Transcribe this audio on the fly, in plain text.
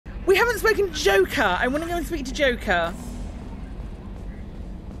We haven't spoken to Joker. I want to go and speak to Joker.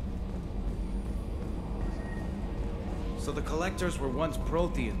 So the Collectors were once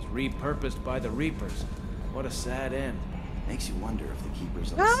Protheans, repurposed by the Reapers. What a sad end. Makes you wonder if the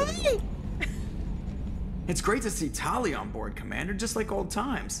Keepers are the Citadel. It's great to see Tali on board, Commander, just like old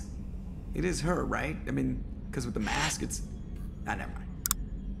times. It is her, right? I mean, because with the mask, it's... Ah, never mind.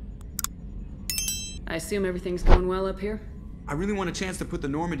 I assume everything's going well up here? I really want a chance to put the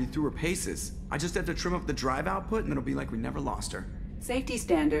Normandy through her paces. I just have to trim up the drive output, and it'll be like we never lost her. Safety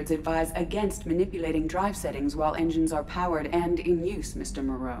standards advise against manipulating drive settings while engines are powered and in use, Mr.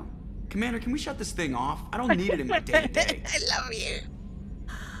 Moreau. Commander, can we shut this thing off? I don't need it in my day-to-day. I love you.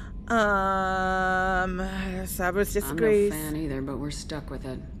 Sabros I'm disagrees. no fan either, but we're stuck with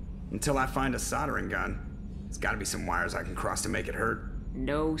it. Until I find a soldering gun. There's gotta be some wires I can cross to make it hurt.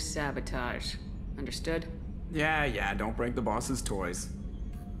 No sabotage. Understood? Yeah, don't break the boss's toys.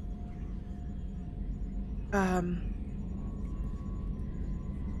 What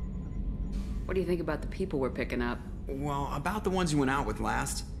do you think about the people we're picking up? Well, about the ones you went out with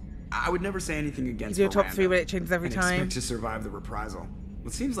last, I would never say anything against Your top Miranda, 3 when it changes every and time. expect to survive the reprisal. Well,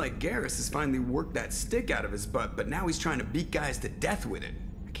 it seems like Garrus has finally worked that stick out of his butt, but now he's trying to beat guys to death with it.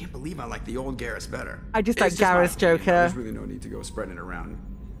 I can't believe I like the old Garrus better. I just like It's my Garrus opinion. Joker. There's really no need to go spreading it around.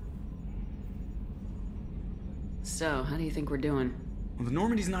 So, how do you think we're doing? Well, the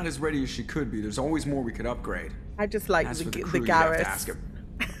Normandy's not as ready as she could be. There's always more we could upgrade. I just like As the for the crew, you have to ask Garrus.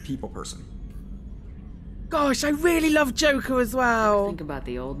 a people person. Gosh, I really love Joker as well. Think about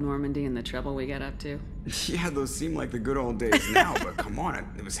the old Normandy and the trouble we got up to. Yeah, those seem like the good old days now, but come on,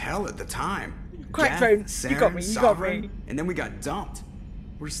 it was hell at the time. Correct, Death, phone. You got me, Saren, you got Sovereign, me. And then we got dumped.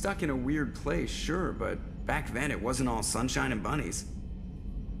 We're stuck in a weird place, sure, but back then it wasn't all sunshine and bunnies.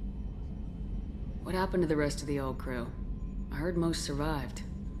 What happened to the rest of the old crew? I heard most survived.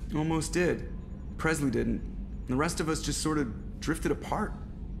 Almost did. Presley didn't. The rest of us just sort of drifted apart.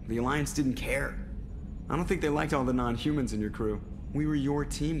 The Alliance didn't care. I don't think they liked all the non-humans in your crew. We were your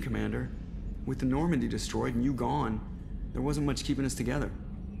team, Commander. With the Normandy destroyed and you gone, there wasn't much keeping us together.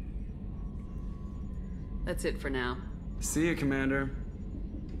 That's it for now. See ya, Commander.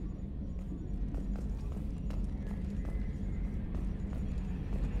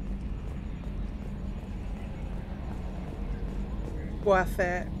 Worth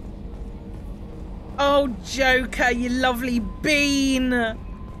it. Oh, Joker, you lovely bean.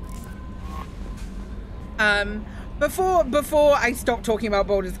 Before I stop talking about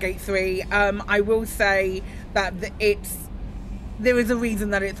Baldur's Gate 3, I will say that there is a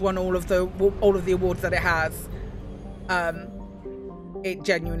reason that it's won all of the awards that it has. It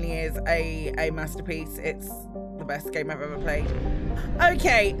genuinely is a masterpiece. It's the best game I've ever played.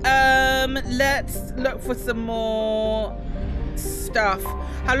 Okay, let's look for some more stuff.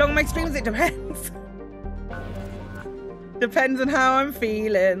 How long my streams? It depends. Depends on how I'm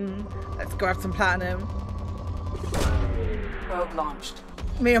feeling. Let's grab some platinum. Probe launched.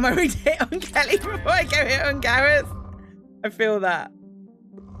 Me on my hit on Kelly before I go hit on Garrus. I feel that.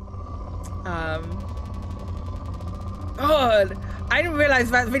 God, I didn't realize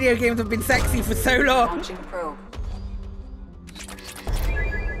that video games have been sexy for so long. Launching probe.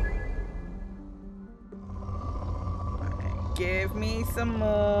 Give me some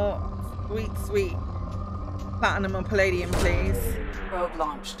more sweet platinum and palladium, please. Probe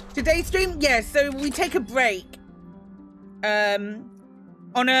launched. Today's stream, yes. So we take a break. On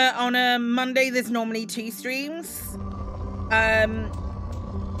a Monday, there's normally 2 streams. I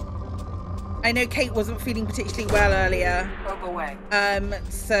know Kate wasn't feeling particularly well earlier. Probe away.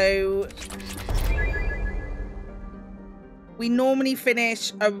 So we normally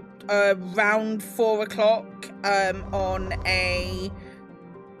finish around 4 o'clock on a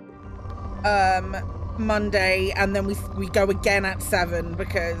Monday, and then we go again at 7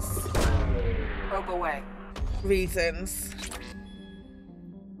 because Probe away. Reasons.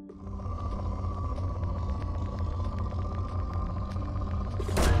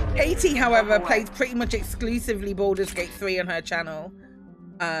 Katie, however, plays pretty much exclusively Baldur's Gate 3 on her channel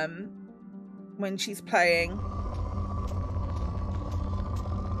when she's playing.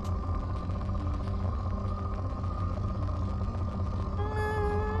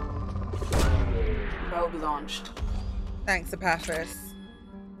 Probe launched. Thanks, Epaphras.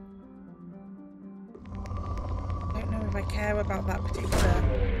 I don't know if I care about that particular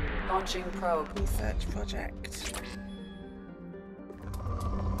Launching probe. research project.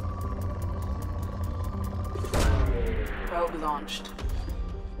 Probe launched.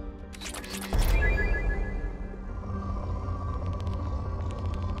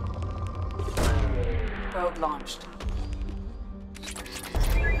 Probe launched.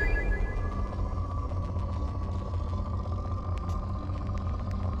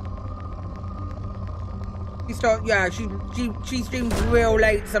 Yeah, she streams real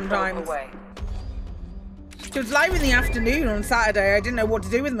late sometimes. Away. She was live in the afternoon on Saturday. I didn't know what to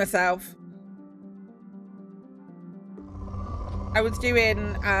do with myself. I was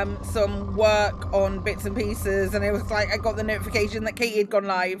doing some work on bits and pieces, and it was like I got the notification that Katie had gone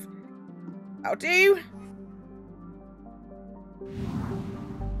live. That'll do.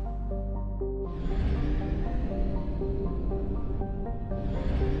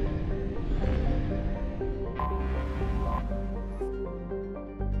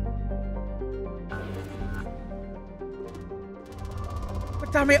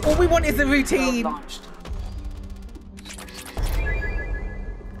 But damn it, all we want is a routine.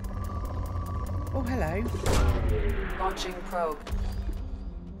 Oh, hello. Launching probe.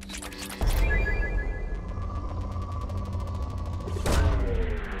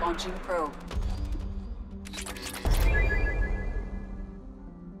 Launching probe.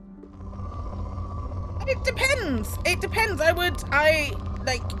 It depends. It depends.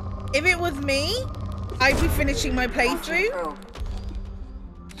 Like, if it was me, I'd be finishing my playthrough.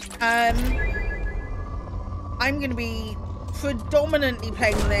 I'm going to be predominantly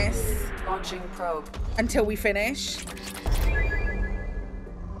playing this. Launching probe. Until we finish.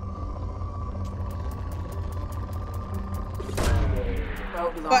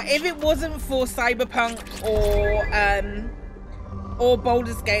 But if it wasn't for Cyberpunk or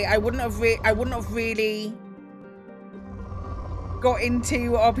Baldur's Gate, I wouldn't have really got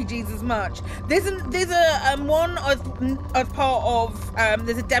into RPGs as much. There's a one as part of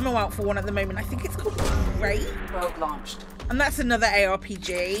there's a demo out for one at the moment. I think it's called Drake. Probe launched. And that's another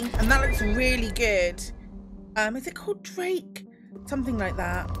ARPG, and that looks really good. Is it called Drake? Something like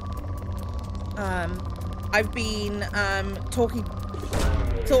that. I've been talking,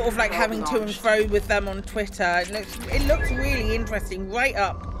 sort of like having to and fro with them on Twitter. It looks really interesting, right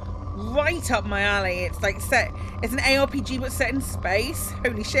up my alley. It's like it's an ARPG but set in space.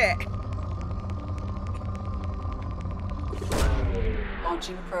 Holy shit.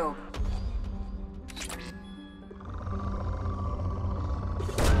 Launching probe.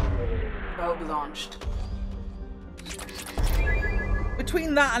 Probe launched.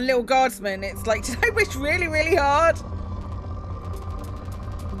 Between that and Little Guardsman, it's like, did I wish really, really hard?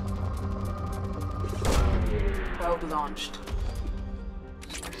 Probe launched.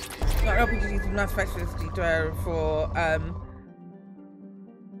 Not RPGs with Mass Effect for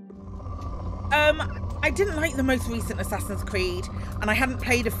I didn't like the most recent Assassin's Creed, and I hadn't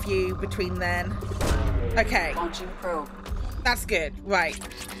played a few between then. Okay. Launching probe. That's good. Right.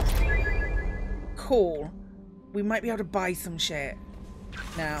 Cool. We might be able to buy some shit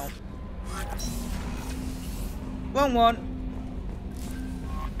now. Wrong one.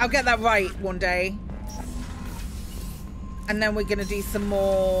 I'll get that right one day. And then we're gonna do some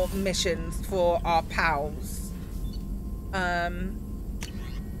more missions for our pals.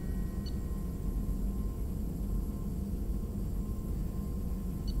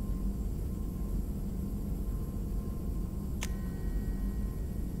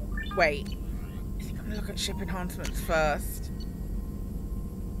 Wait. I think I'm gonna look at ship enhancements first.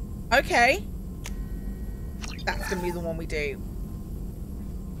 Okay. That's gonna be the one we do.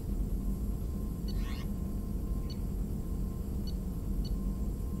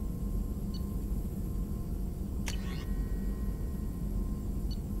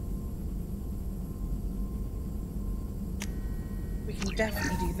 We can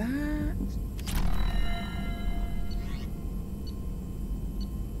definitely do that.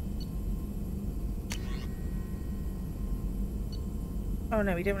 Oh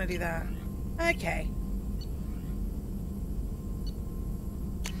no, we don't want to do that. Okay.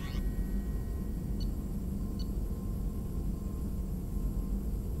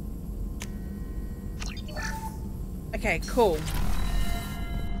 Okay, cool.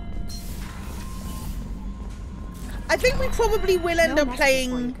 I think we probably will end up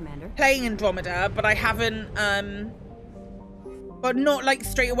playing Andromeda, but I haven't but not like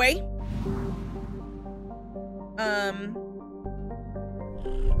straight away.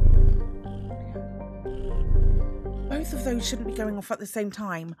 Both of those shouldn't be going off at the same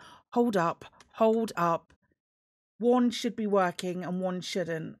time. Hold up. One should be working and one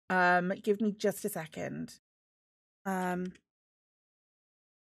shouldn't. Give me just a second. I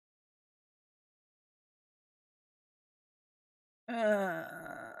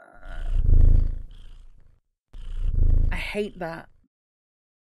hate that.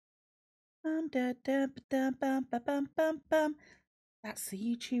 That's the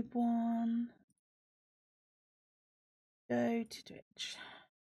YouTube one. Go to Twitch.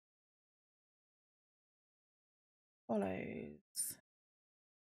 Follows.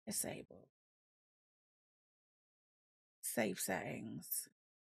 Disable. Save settings.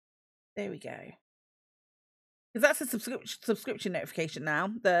 There we go. Because that's a subscription notification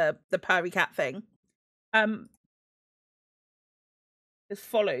now. The Purry Cat thing. As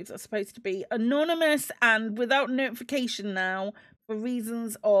follows are supposed to be anonymous and without notification now for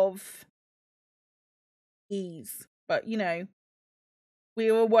reasons of ease. But you know, we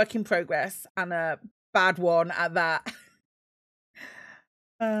are a work in progress and a bad one at that.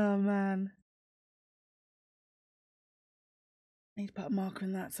 Oh man. I need to put a marker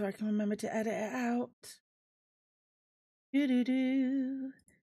in that so I can remember to edit it out.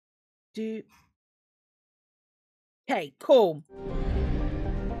 Do. Okay, cool.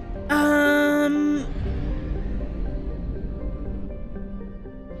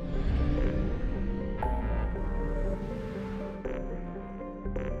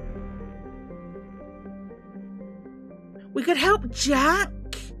 We could help Jack.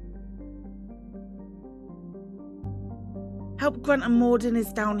 Help Grunt and Mordin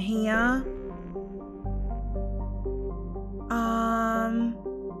is down here.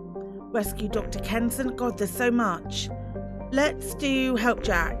 Rescue Dr. Kenson. God, there's so much. Let's do help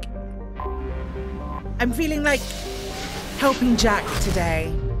Jack. I'm feeling like helping Jack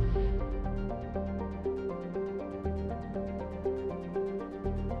today.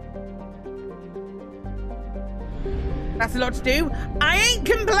 That's a lot to do. I ain't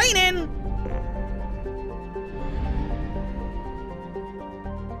complaining.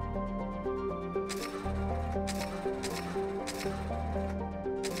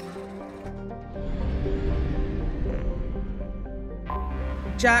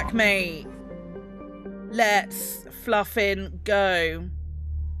 Jack, mate. Let's fluffin' go.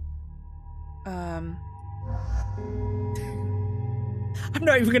 I'm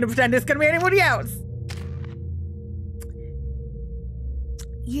not even going to pretend it's going to be anybody else.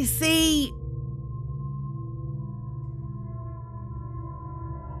 You see,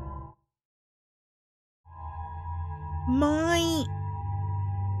 my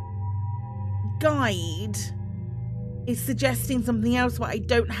guide is suggesting something else, but I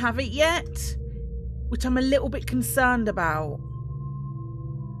don't have it yet, which I'm a little bit concerned about.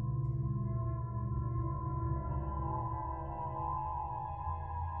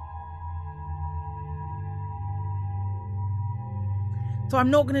 So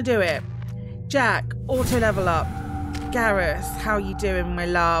I'm not going to do it. Jack, auto level up. Garrus, how you doing, my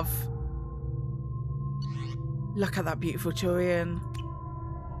love? Look at that beautiful Turian.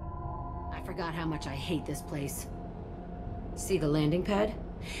 I forgot how much I hate this place. See the landing pad?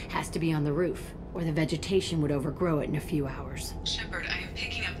 Has to be on the roof, or the vegetation would overgrow it in a few hours. Shepard, I am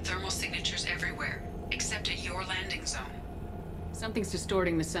picking up thermal signatures everywhere, except at your landing zone. Something's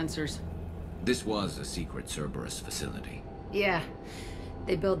distorting the sensors. This was a secret Cerberus facility. Yeah.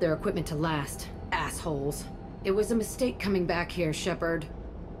 They build their equipment to last. Assholes. It was a mistake coming back here, Shepard.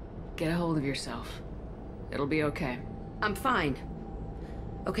 Get a hold of yourself. It'll be okay. I'm fine.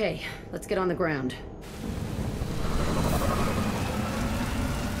 Okay, let's get on the ground.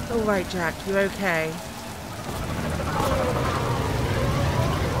 All right, Jack, you're okay.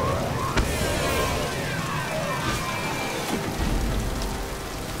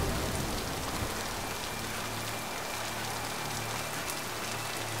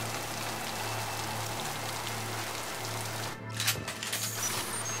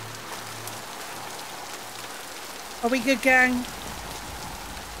 Are we good, gang?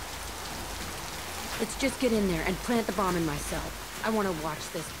 Let's just get in there and plant the bomb in myself. I want to watch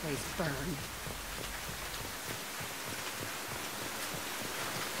this place burn.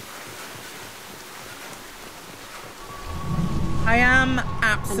 I am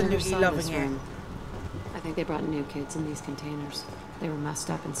absolutely loving it. Room. I think they brought new kids in these containers. They were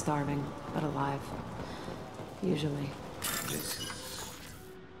messed up and starving, but alive. Usually. This is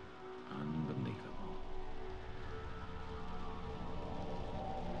unbelievable.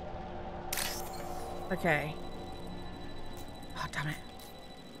 Okay. Oh, damn it.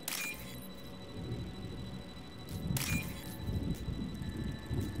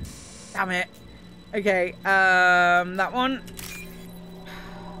 Damn it. Okay, that one.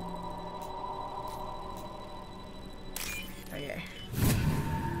 Okay.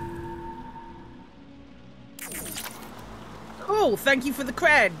 Cool, thank you for the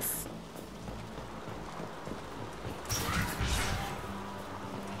creds.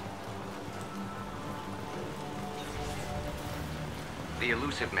 The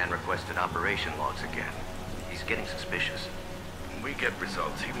elusive man requested operation logs again. He's getting suspicious. When we get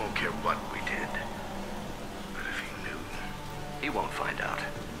results, he won't care what we did. But if he knew... He won't find out.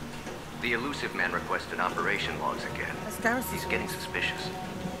 The elusive man requested operation logs again. He's getting suspicious.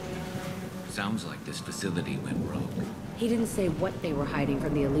 Sounds like this facility went rogue. He didn't say what they were hiding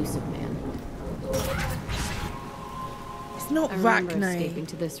from the elusive man. It's not I remember Rachne. escaping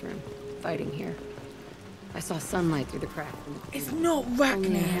to this room, fighting here. I saw sunlight through the crack. It's not Only a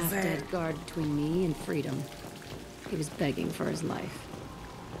Rachne, is half-dead it? guard between me and freedom. He was begging for his life.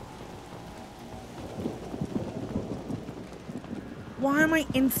 Why am I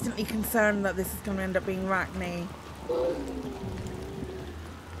instantly concerned that this is going to end up being Rachne?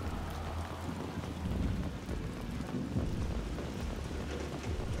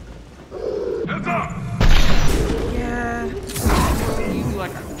 Heads up! Yeah. You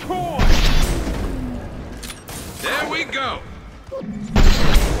like a toy! There we go!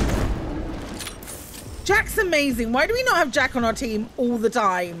 Jack's amazing. Why do we not have Jack on our team all the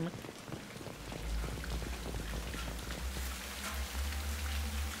time?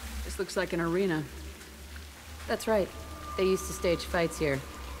 This looks like an arena. That's right. They used to stage fights here,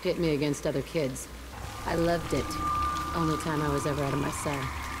 pit me against other kids. I loved it. Only time I was ever out of my cell.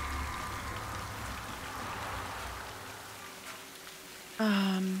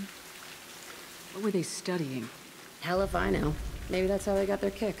 What were they studying? Hell if I know. Maybe that's how they got their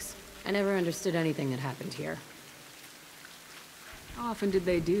kicks. I never understood anything that happened here. How often did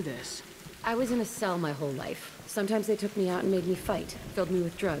they do this? I was in a cell my whole life. Sometimes they took me out and made me fight, filled me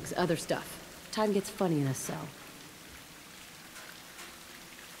with drugs, other stuff. Time gets funny in a cell.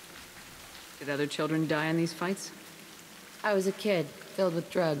 Did other children die in these fights? I was a kid, filled with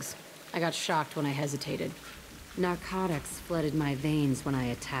drugs. I got shocked when I hesitated. Narcotics flooded my veins when I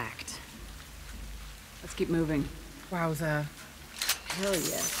attacked. Let's keep moving. Wowza. Hell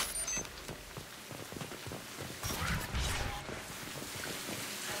yeah.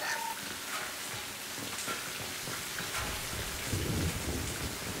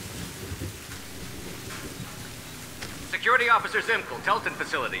 Security Officer Zimkel, Telton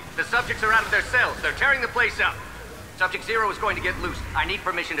facility. The subjects are out of their cells. They're tearing the place up. Subject 0 is going to get loose. I need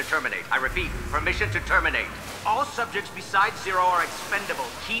permission to terminate. I repeat, permission to terminate. All subjects besides 0 are expendable.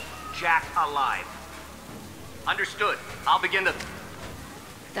 Keep Jack alive. Understood. I'll begin the...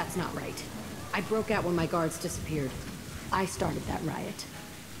 That's not right. I broke out when my guards disappeared. I started that riot.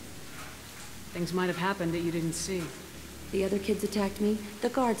 Things might have happened that you didn't see. The other kids attacked me, the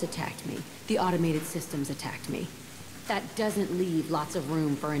guards attacked me, the automated systems attacked me. That doesn't leave lots of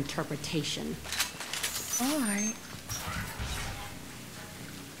room for interpretation. All right.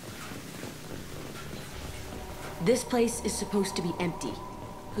 This place is supposed to be empty.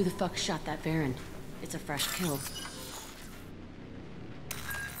 Who the fuck shot that Baron? It's a fresh kill.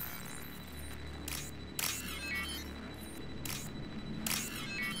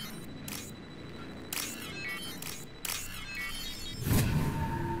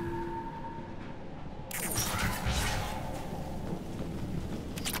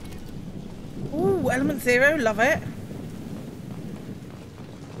 Ooh, Element 0, love it.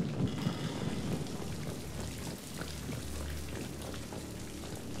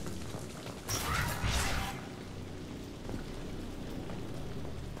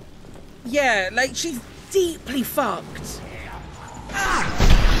 Yeah, like she's deeply fucked.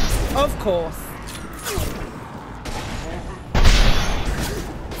 Ah! Of course.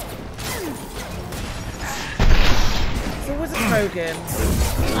 So was it Krogan?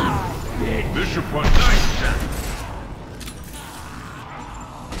 Bishop on night.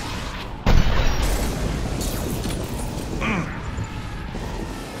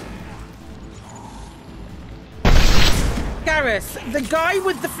 Garrus, the guy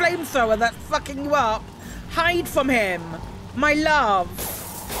with the flamethrower that's fucking you up, hide from him. My love.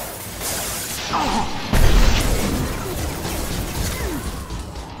 Oh.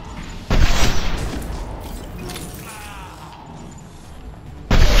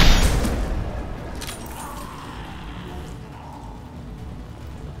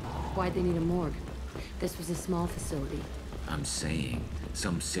 Why'd they need a morgue? This was a small facility. I'm saying,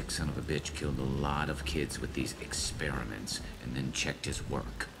 some sick son of a bitch killed a lot of kids with these experiments and then checked his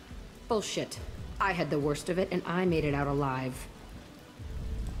work. Bullshit. I had the worst of it and I made it out alive.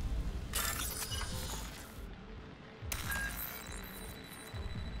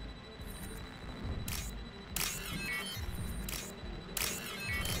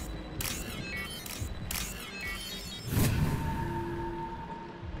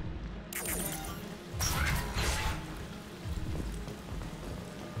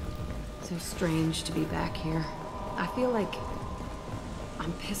 So strange to be back here. I feel like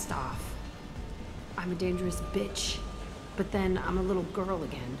I'm pissed off. I'm a dangerous bitch. But then I'm a little girl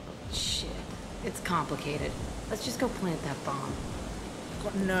again. Shit. It's complicated. Let's just go plant that bomb. I've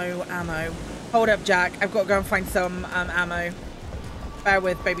got no ammo. Hold up, Jack. I've got to go and find some ammo. Bear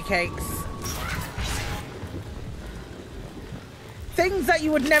with, baby cakes. things that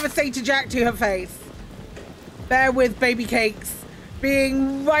you would never say to Jack to her face. Bear with baby cakes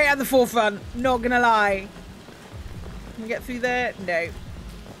being right at the forefront. Not gonna lie. Can we get through there? No.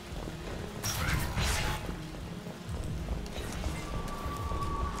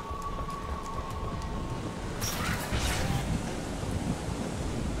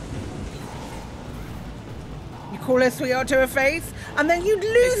 You call her sweetheart to her face, and then you'd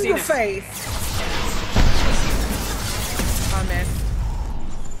lose your face. I missed.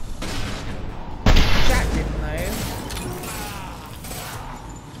 Jack didn't know.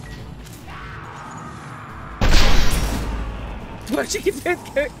 Well, she can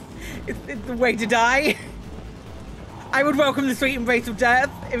just go. It's the way to die. I would welcome the sweet embrace of death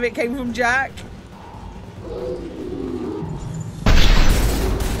if it came from Jack.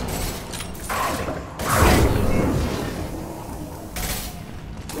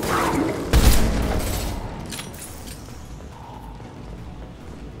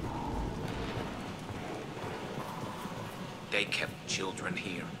 They kept children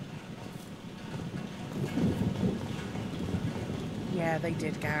here. Yeah, they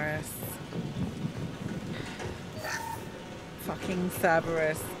did, Garrus. Fucking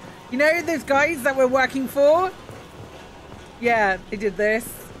Cerberus. You know those guys that we're working for? Yeah, they did this.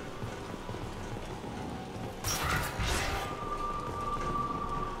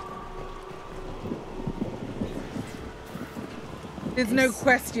 There's no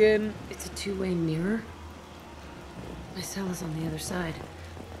question. It's a two-way mirror. My cell is on the other side.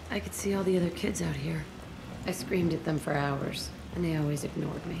 I could see all the other kids out here. I screamed at them for hours, and they always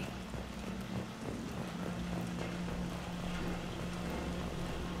ignored me.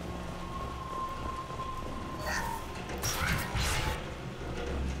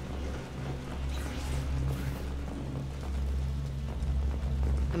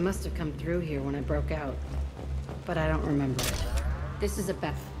 I must have come through here when I broke out, but I don't remember it. This is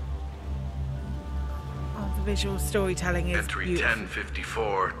a Oh, the visual storytelling is Entry beautiful.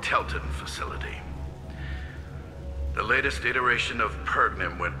 1054, Telton facility. The latest iteration of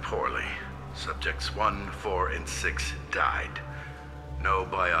Pergnim went poorly. Subjects 1, 4, and 6 died. No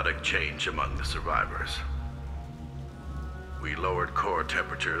biotic change among the survivors. We lowered core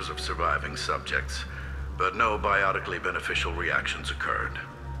temperatures of surviving subjects, but no biotically beneficial reactions occurred.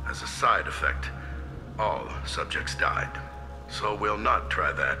 As a side effect, all subjects died. So we'll not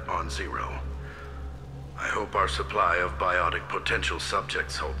try that on Zero. I hope our supply of biotic potential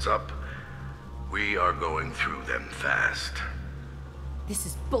subjects holds up. We are going through them fast. This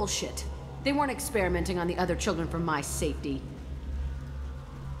is bullshit. They weren't experimenting on the other children for my safety.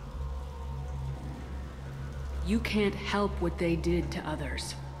 You can't help what they did to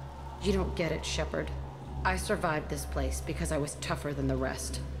others. You don't get it, Shepard. I survived this place because I was tougher than the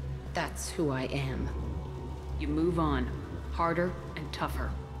rest. That's who I am. You move on. Harder and tougher.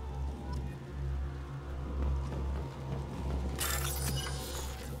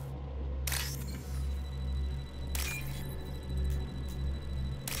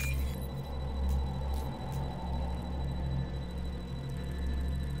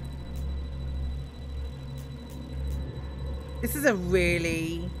 This is a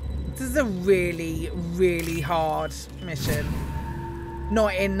really hard mission.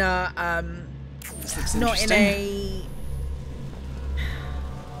 Not in oh,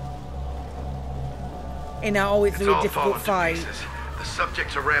 it's a difficult fight. Pieces. The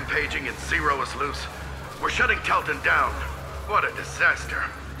subjects are rampaging and Zero is loose. We're shutting Telton down. What a disaster.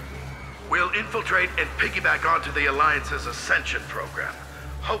 We'll infiltrate and piggyback onto the Alliance's Ascension program.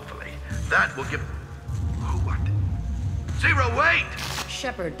 Hopefully, that will give... What? Zero, wait!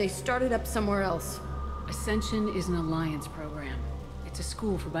 Shepard, they started up somewhere else. Ascension is an Alliance program. It's a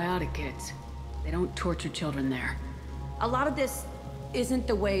school for biotic kids. They don't torture children there. A lot of this isn't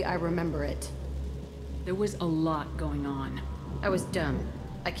the way I remember it. There was a lot going on. I was dumb.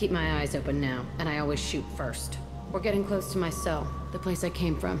 I keep my eyes open now, and I always shoot first. We're getting close to my cell, the place I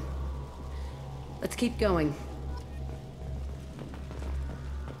came from. Let's keep going.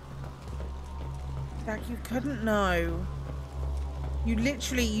 Like, you couldn't know. You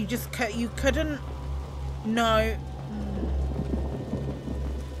literally, you couldn't know.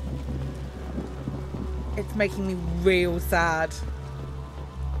 It's making me real sad.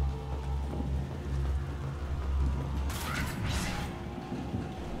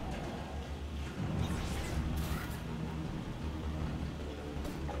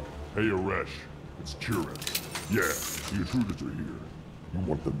 Hey, Aresh. It's Kieran. Yeah, the intruders are here. You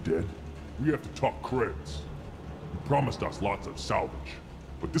want them dead? We have to talk creds. You promised us lots of salvage,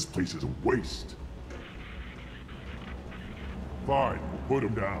 but this place is a waste. Fine, we'll put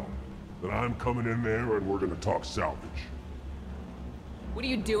them down. Then I'm coming in there and we're gonna talk salvage. What are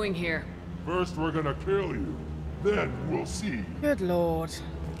you doing here? First we're gonna kill you. Then we'll see. Good lord.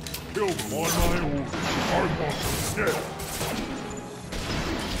 Kill them on my own. Our monster's dead.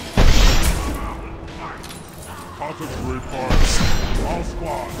 Concentrate fire. All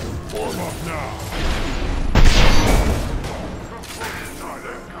squad, form up now.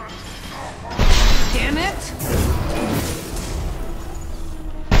 Damn it!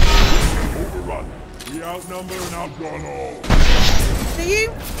 Overrun. We outnumber and outgun all.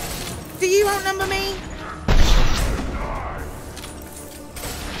 Do you outnumber me?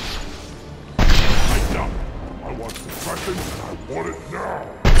 I want suppression and I want it now.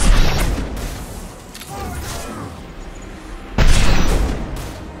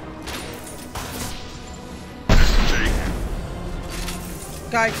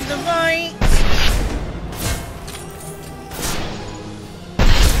 Guy to the right.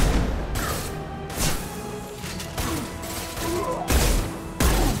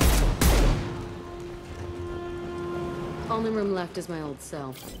 Only room left is my old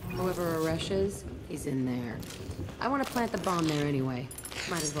cell. Whoever Aresh is, he's in there. I want to plant the bomb there anyway.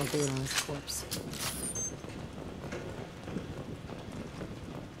 Might as well do it on his corpse.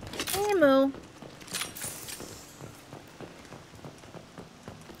 Ammo.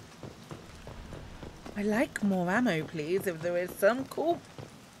 I like more ammo, please, if there is some. Cool.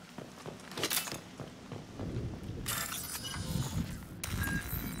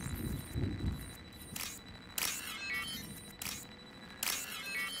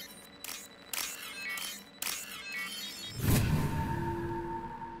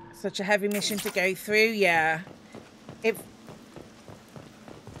 Such a heavy mission to go through, yeah.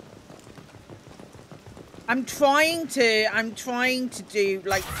 I'm trying to do,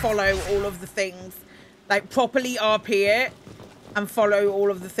 like, follow all of the things, like, properly RP it and follow all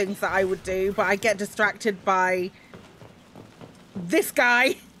of the things that I would do, but I get distracted by this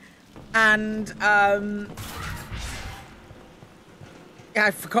guy and, yeah, I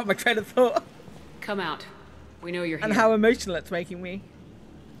forgot my train of thought. Come out. We know you're here. And how emotional it's making me.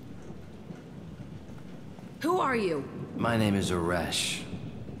 Who are you? My name is Aresh,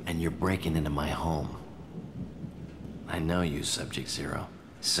 and you're breaking into my home. I know you, Subject Zero.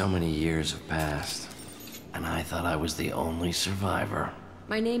 So many years have passed, and I thought I was the only survivor.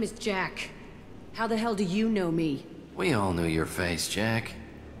 My name is Jack. How the hell do you know me? We all knew your face, Jack.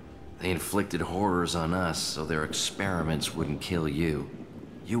 They inflicted horrors on us so their experiments wouldn't kill you.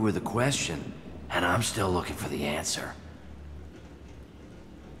 You were the question, and I'm still looking for the answer.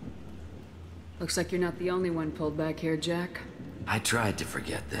 Looks like you're not the only one pulled back here, Jack. I tried to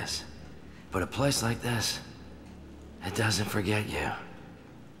forget this, but a place like this, it doesn't forget you.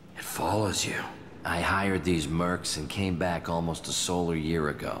 It follows you. I hired these mercs and came back almost a solar year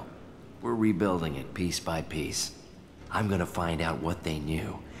ago. We're rebuilding it piece by piece. I'm gonna find out what they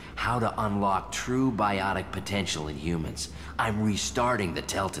knew, how to unlock true biotic potential in humans. I'm restarting the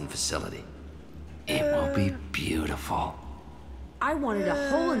Telton facility. It will be beautiful. I wanted a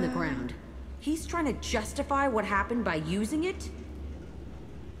hole in the ground. He's trying to justify what happened by using it?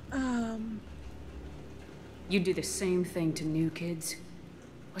 You do the same thing to new kids.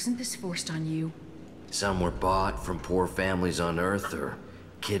 Wasn't this forced on you? Some were bought from poor families on Earth or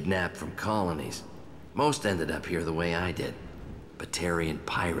kidnapped from colonies. Most ended up here the way I did. Batarian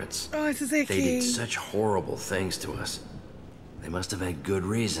pirates. Oh, this is They did such horrible things to us. They must have had good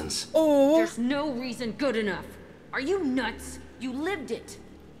reasons. Oh. There's no reason good enough. Are you nuts? You lived it.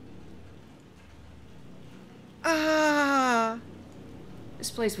 Ah.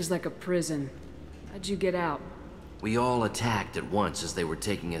 This place was like a prison. How'd you get out? We all attacked at once as they were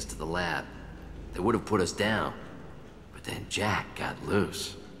taking us to the lab. They would have put us down. But then Jack got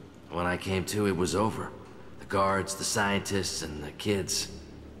loose. When I came to, it was over. The guards, the scientists, and the kids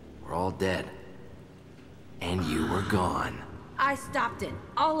were all dead. And you were gone. I stopped it.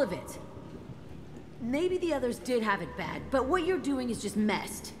 All of it. Maybe the others did have it bad, but what you're doing is just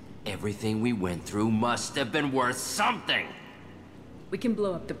messed. Everything we went through must have been worth something! We can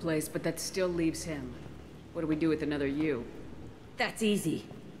blow up the place, but that still leaves him. What do we do with another you? That's easy.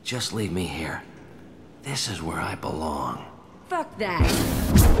 Just leave me here. This is where I belong. Fuck that.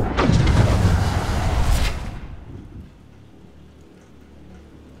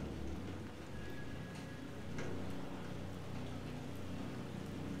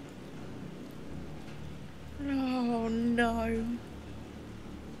 Oh no.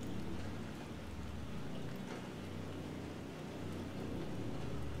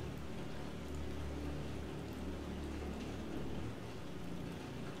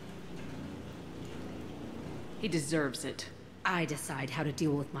 He deserves it. I decide how to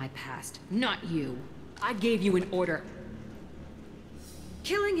deal with my past, not you. I gave you an order.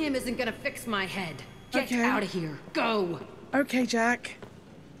 Killing him isn't gonna fix my head. Get out of here. Go. Okay, Jack.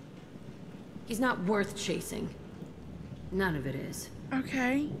 He's not worth chasing. None of it is.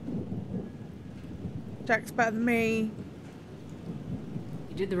 Okay. Jack's better than me.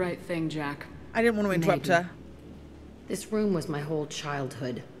 You did the right thing, Jack. I didn't want to interrupt her. This room was my whole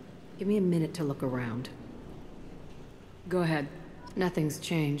childhood. Give me a minute to look around. Go ahead. Nothing's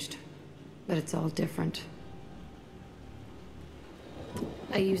changed, but it's all different.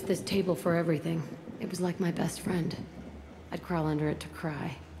 I used this table for everything. It was like my best friend. I'd crawl under it to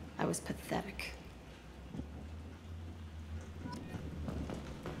cry. I was pathetic.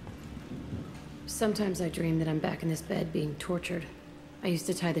 Sometimes I dream that I'm back in this bed being tortured. I used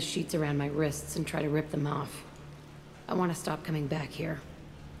to tie the sheets around my wrists and try to rip them off. I want to stop coming back here.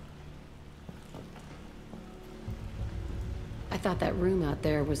 I thought that room out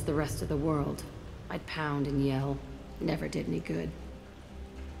there was the rest of the world. I'd pound and yell. Never did any good.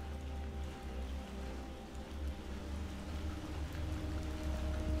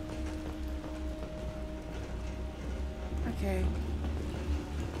 Okay.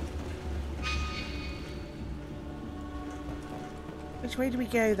 Which way do we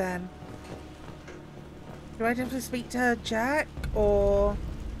go then? Do I have to speak to Jack or?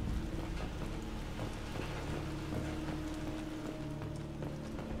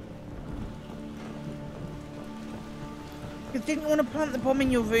 You didn't want to plant the bomb in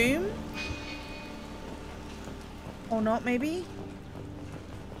your room? Or not, maybe?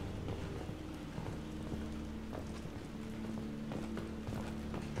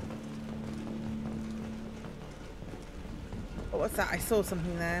 Oh, what's that? I saw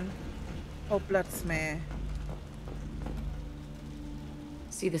something then. Oh, blood smear.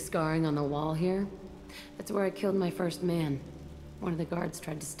 See the scarring on the wall here? That's where I killed my first man. One of the guards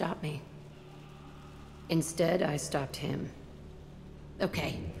tried to stop me. Instead, I stopped him.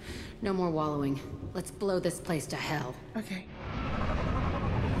 Okay, no more wallowing. Let's blow this place to hell. Okay.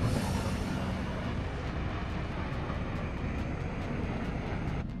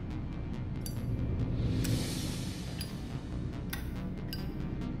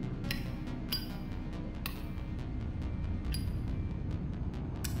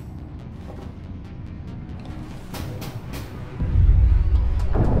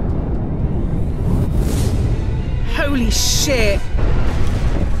 Holy shit!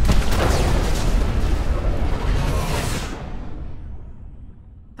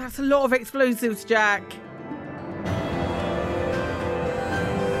 That's a lot of explosives, Jack.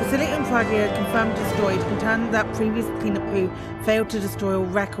 Facility on Pragia confirmed destroyed. Confirmed that previous cleanup crew failed to destroy all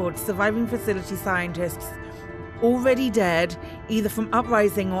records. Surviving facility scientists already dead, either from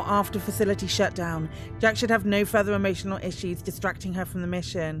uprising or after facility shutdown. Jack should have no further emotional issues distracting her from the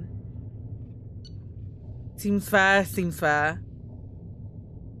mission. Seems fair, seems fair.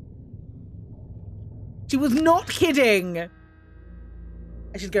 She was not kidding!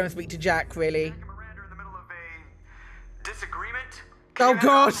 I should go and speak to Jack, really. Commander in the middle of a disagreement? Oh,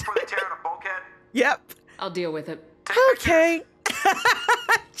 God! Yep. I'll deal with it. Okay.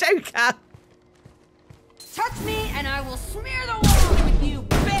 Joker. Touch me and I will smear the walls with you,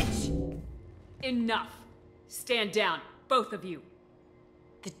 bitch! Enough. Stand down, both of you.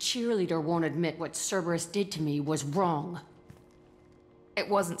 The cheerleader won't admit what Cerberus did to me was wrong. It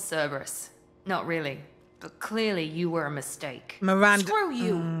wasn't Cerberus. Not really. But clearly you were a mistake. Miranda. Screw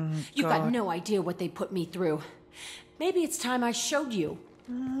you! You've got no idea what they put me through. Maybe it's time I showed you.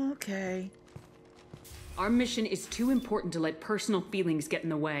 Okay. Our mission is too important to let personal feelings get in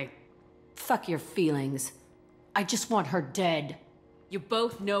the way. Fuck your feelings. I just want her dead. You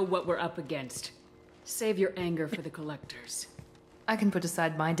both know what we're up against. Save your anger for the collectors. I can put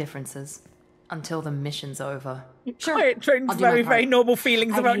aside my differences until the mission's over. Sure. Triton's very normal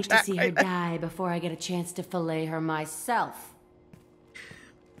feelings about I'd hate to see her die before I get a chance to fillet her myself.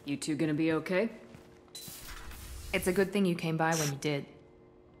 You two gonna be okay? It's a good thing you came by when you did.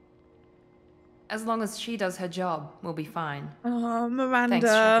 As long as she does her job, we'll be fine. Oh, Miranda. Thanks,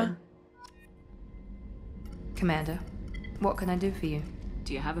 Shepard. Commander, what can I do for you?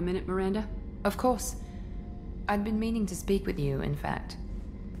 Do you have a minute, Miranda? Of course. I'd been meaning to speak with you, in fact.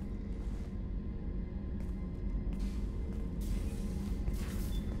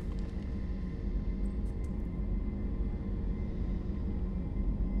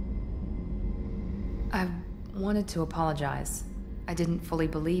 I wanted to apologize. I didn't fully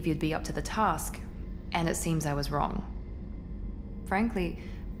believe you'd be up to the task, and it seems I was wrong. Frankly,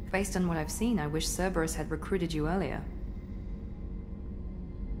 based on what I've seen, I wish Cerberus had recruited you earlier.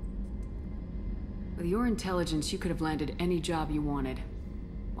 With your intelligence, you could have landed any job you wanted.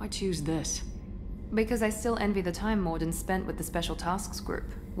 Why choose this? Because I still envy the time Mordin spent with the Special Tasks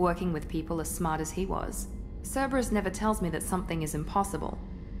Group, working with people as smart as he was. Cerberus never tells me that something is impossible.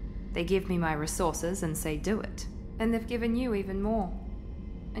 They give me my resources and say do it. And they've given you even more.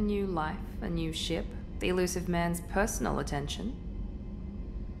 A new life, a new ship, the elusive man's personal attention.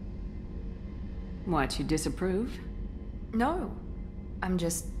 What, you disapprove? No. I'm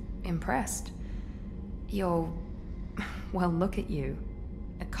just impressed. You're... well, look at you.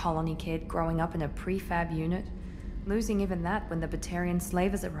 A colony kid growing up in a prefab unit, losing even that when the Batarian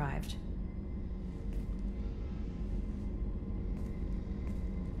slavers arrived.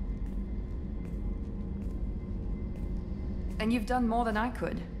 And you've done more than I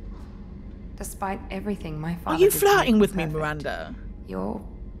could. Despite everything my father Are you did to flirting make with me, perfect. Miranda? You're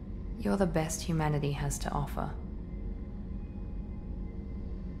the best humanity has to offer.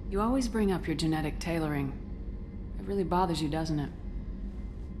 You always bring up your genetic tailoring. It really bothers you, doesn't it?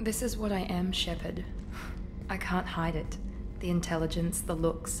 This is what I am, Shepard. I can't hide it. The intelligence, the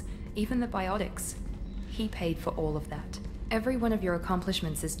looks, even the biotics. He paid for all of that. Every one of your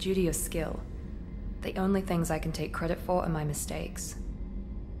accomplishments is due to your skill. The only things I can take credit for are my mistakes.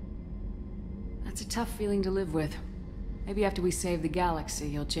 That's a tough feeling to live with. Maybe after we save the galaxy,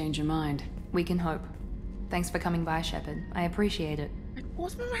 you'll change your mind. We can hope. Thanks for coming by, Shepard. I appreciate it.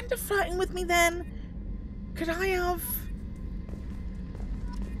 Was Miranda flirting with me then? Could I have...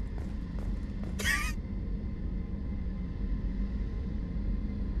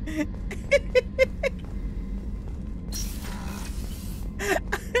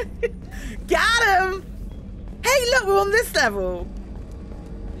 Got him! Hey, look, we're on this level.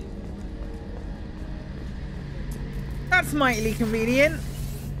 That's mightily convenient.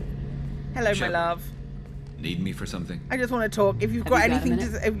 Hello, Shepard. my love. Need me for something? I just want to talk. If you've Have got you got a anything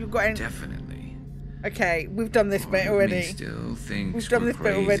minute? to... If you've got any... Definitely. Okay, we've done this bit Part of me already. still thinks We've done we're this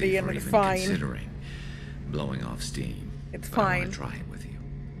bit already crazy and for it's even fine. considering blowing off steam. It's But I fine. want to try it with you.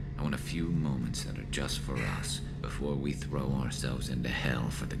 I want a few moments that are just for us before we throw ourselves into hell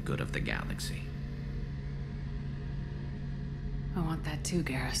for the good of the galaxy. I want that too,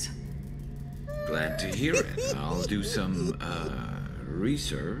 Garrus. Glad to hear it. I'll do some,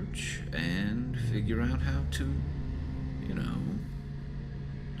 research and figure out how to, you know...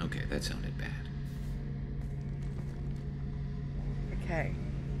 Okay, that sounded bad. Okay.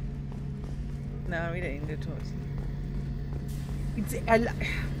 No, we don't need to talk.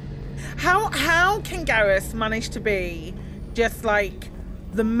 How can Garrus manage to be just like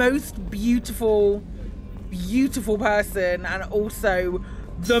the most beautiful person and also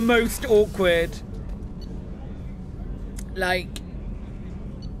the most awkward? Like,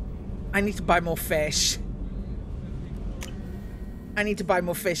 I need to buy more fish. I need to buy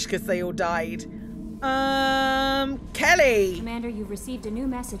more fish because they all died. Kelly. Commander, you've received a new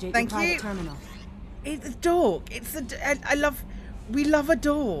message at Thank your private you. terminal. It's a dork. It's a. We love a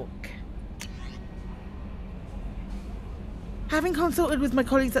dork. Having consulted with my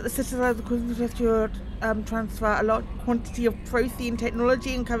colleagues at the Citadel, the transfer a large quantity of Prothean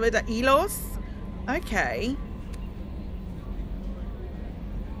technology uncovered at Elos. Okay.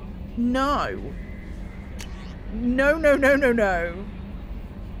 No. No.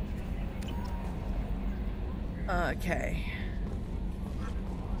 Okay.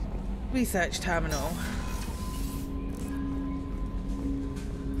 Research terminal.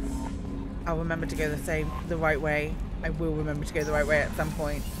 I'll remember to go the right way. I will remember to go the right way at some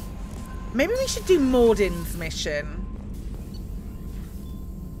point. Maybe we should do Mordin's mission.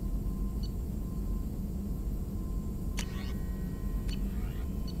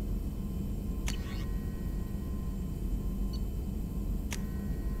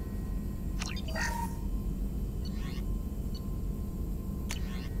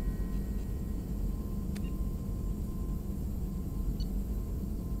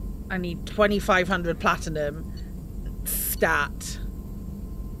 I need 2,500 platinum. Stat.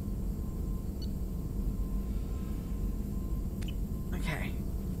 Okay.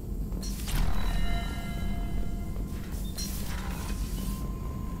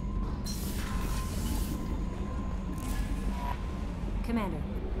 Commander,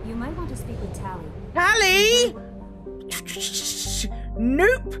 you might want to speak with Tally. Tally!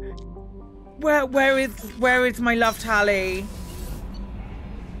 Nope. Where is my love Tally?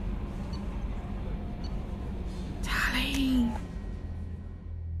 Tally.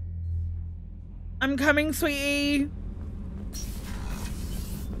 I'm coming, sweetie.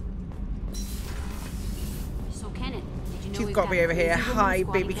 So, Kenneth, did you know She's we've got me over here. crazy woman Hi,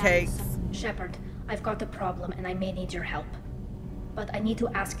 squatting baby down cakes. Shepard, I've got a problem and I may need your help. But I need to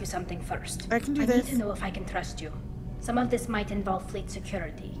ask you something first. I can do I this. need to know if I can trust you. Some of this might involve fleet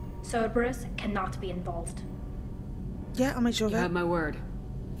security. Cerberus cannot be involved. Yeah, I'll make sure of You it. have my word.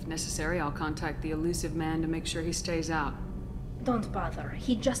 If necessary, I'll contact the elusive man to make sure he stays out. Don't bother.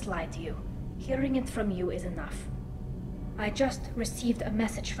 He just lied to you. Hearing it from you is enough. I just received a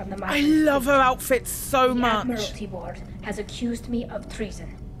message from the I love her outfit so much. The Admiralty Board has accused me of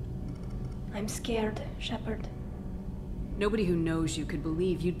treason. I'm scared, Shepard. Nobody who knows you could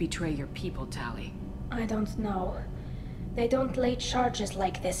believe you'd betray your people, Tali. I don't know. They don't lay charges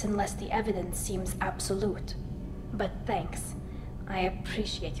like this unless the evidence seems absolute. But thanks. I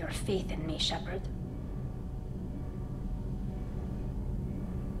appreciate your faith in me, Shepard.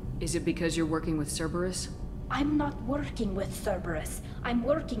 Is it because you're working with Cerberus? I'm not working with Cerberus. I'm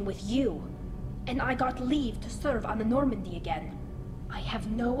working with you. And I got leave to serve on the Normandy again. I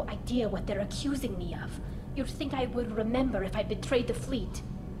have no idea what they're accusing me of. You'd think I would remember if I betrayed the fleet.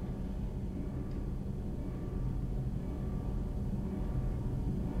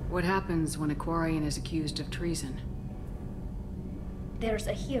 What happens when a Quarian is accused of treason? There's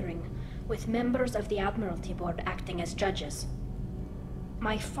a hearing, with members of the Admiralty Board acting as judges.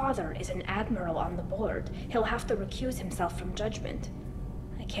 My father is an admiral on the board. He'll have to recuse himself from judgment.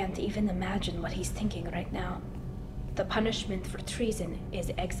 I can't even imagine what he's thinking right now. The punishment for treason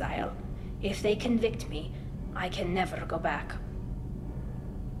is exile. If they convict me, I can never go back.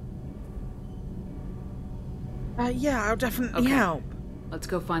 Yeah, I'll definitely help. Let's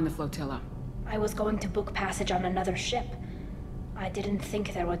go find the flotilla. I was going to book passage on another ship. I didn't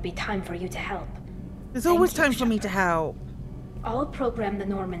think there would be time for you to help. There's always time for me to help. I'll program the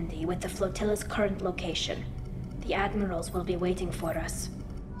Normandy with the flotilla's current location. The admirals will be waiting for us.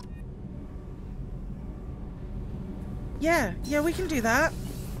 Yeah, we can do that.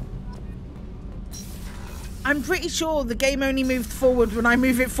 I'm pretty sure the game only moved forward when I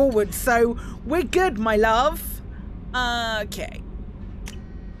move it forward, so we're good, my love. Okay.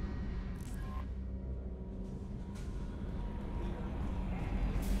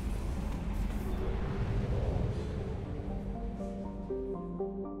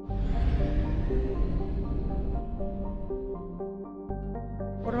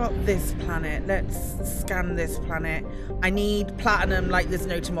 What about this planet? Let's scan this planet. I need platinum like there's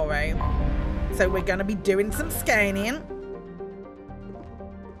no tomorrow. So we're going to be doing some scanning.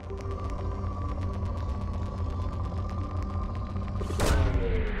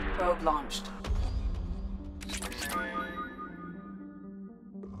 Probe launched.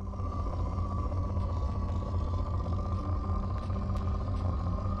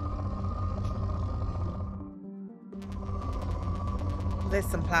 There's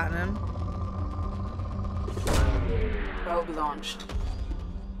some platinum. Probe launched.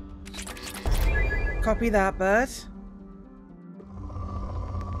 Copy that, bird.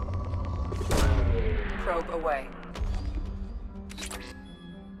 Probe away.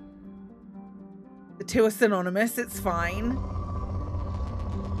 The two are synonymous, it's fine.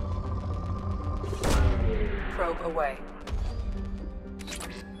 Probe away.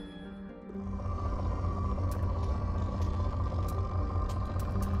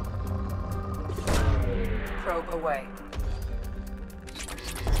 Probe away.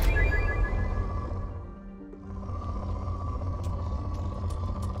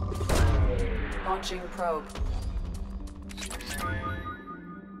 Launching probe.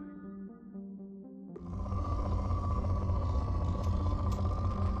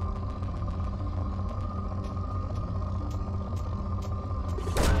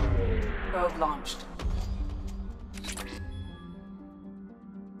 Probe launched.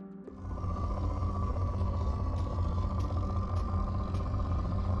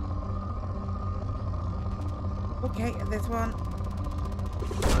 Okay, this one.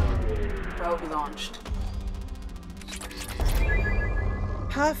 Probe launched.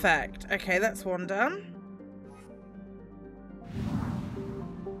 Perfect. Okay, that's one done.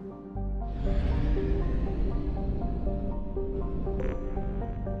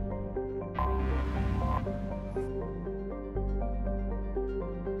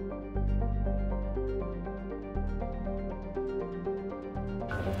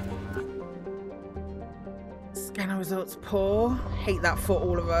 Scanner results poor. Hate that for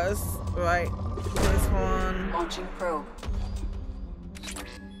all of us. Right, this one. Launching probe.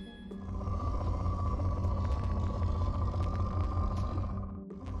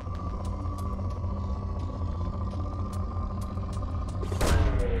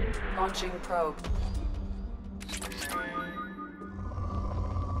 Launching probe.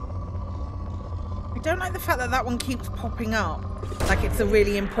 I don't like the fact that that one keeps popping up. Like it's a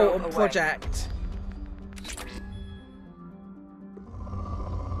really important project.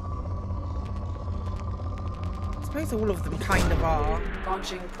 suppose all of them kind of are.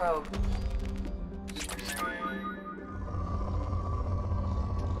 Launching probe.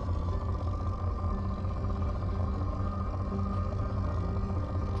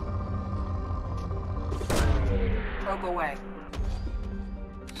 Probe away.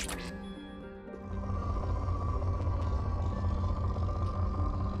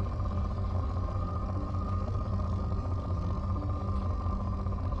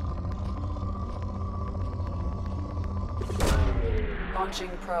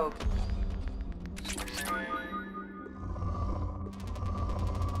 Launching probe.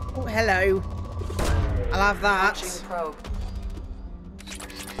 Oh, hello. I'll have that. Launching probe.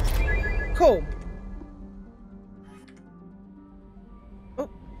 Cool. Oh.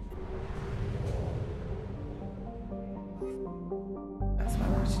 That's what I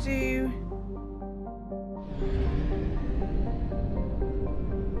want to do.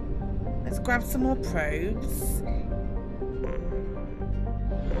 Let's grab some more probes.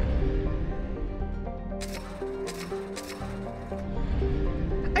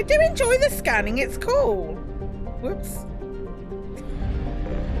 I do enjoy the scanning, it's cool. Whoops.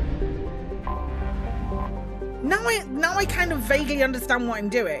 Now I kind of vaguely understand what I'm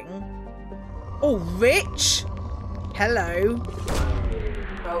doing. Oh, Rich. Hello.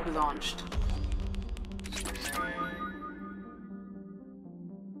 Probe launched.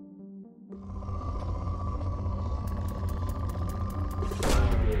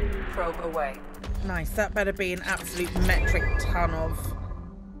 Probe away. Nice, that better be an absolute metric ton of...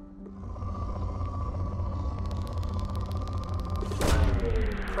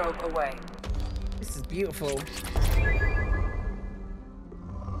 Probe away. This is beautiful.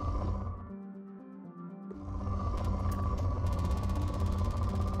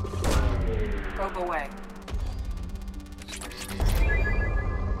 Probe away.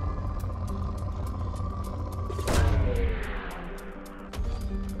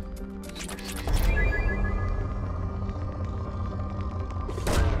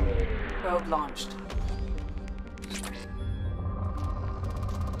 Probe launched.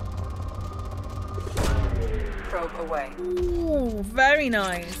 Probe away. Ooh, very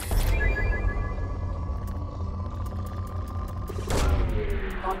nice.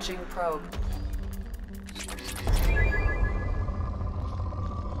 Launching probe.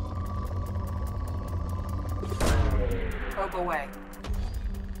 Probe away.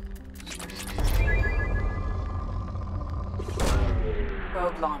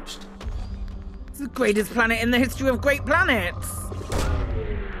 Probe launched. It's the greatest planet in the history of great planets.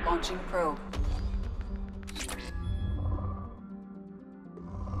 Launching probe.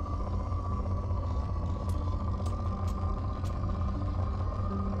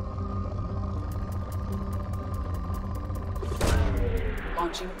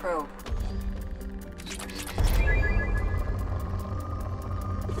 Launching probe.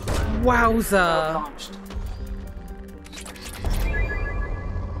 Wowza. Probe launched.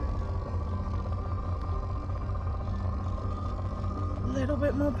 A little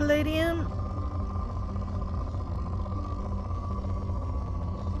bit more palladium.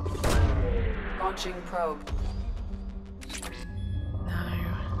 Launching probe.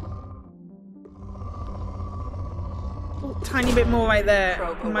 Oh, tiny bit more right there.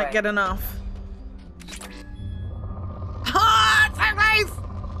 Probe We might away. get enough. Ah, so close!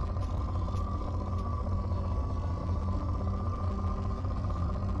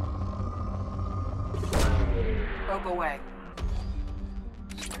 Probe away.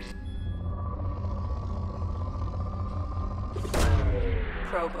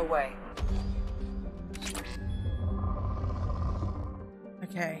 Probe away.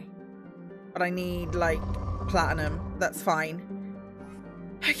 Okay. But I need, like, platinum. That's fine.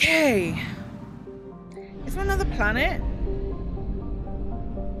 Okay. Is there another planet?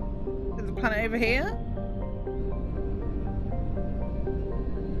 There's a planet over here?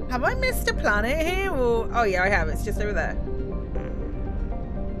 Have I missed a planet here? Or... Oh yeah, I have. It's just over there.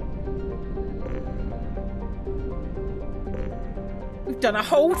 We've done a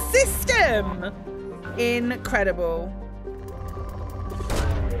whole system! Incredible.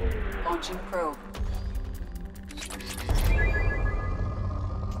 Launching probe.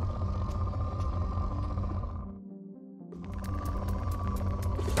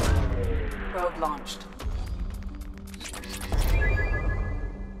 Probe launched.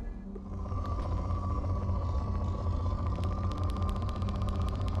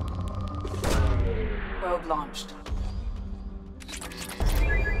 Probe launched.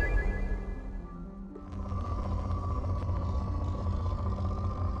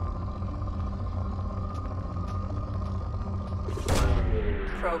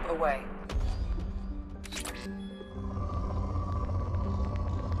 Probe away.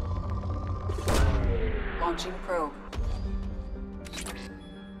 Launching probe.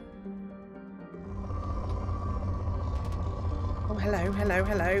 Oh, hello, hello,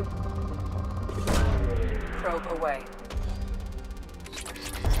 hello. Probe away.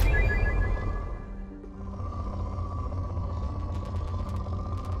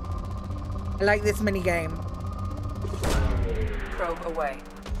 I like this mini game. Probe away.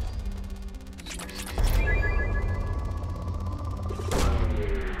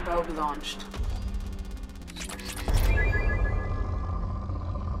 Probe launched.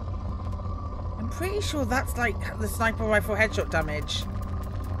 I'm pretty sure that's like the sniper rifle headshot damage.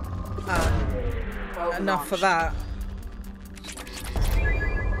 Enough for that.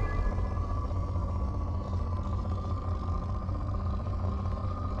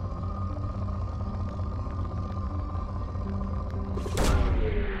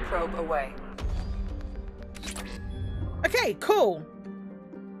 Probe away. Okay, cool.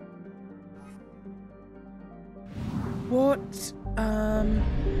 What?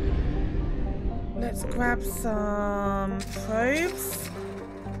 Let's grab some probes.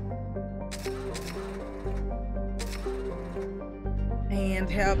 And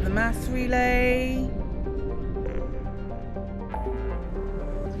hit up the mass relay.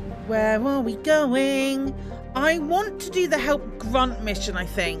 Where are we going? I want to do the help grunt mission, I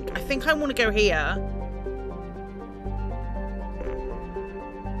think. I think I want to go here.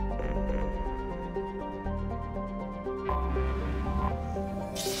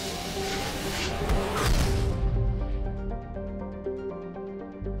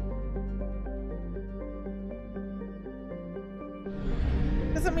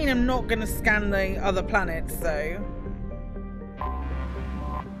 Doesn't mean I'm not going to scan the other planets, though.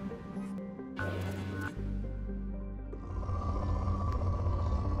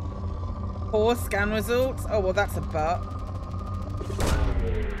 Poor scan results. Oh, well, that's a butt.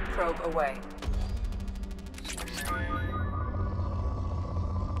 Probe away.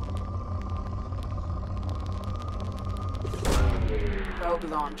 Probe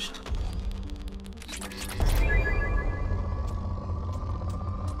launched.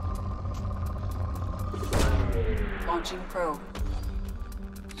 Launching probe.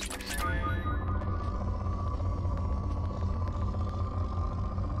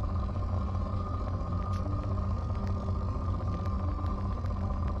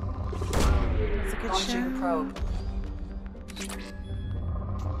 Launching probe.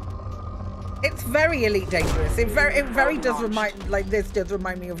 It's very Elite dangerous. It very does remind, like, this does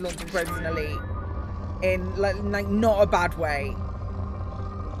remind me of launching probes in Elite, in like not a bad way.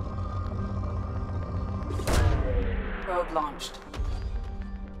 Probe launched.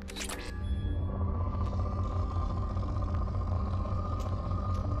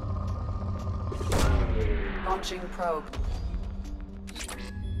 Launching probe.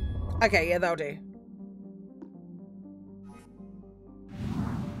 Okay, yeah, that'll do.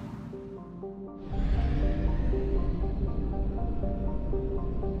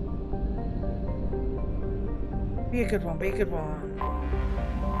 Be a good one, be a good one.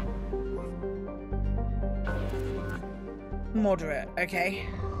 Moderate, okay.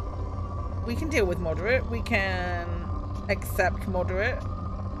 We can deal with moderate. We can accept moderate.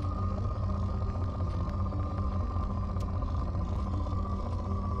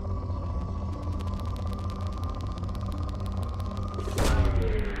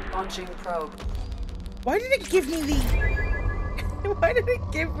 Launching probe. Why did it give me the... Why did it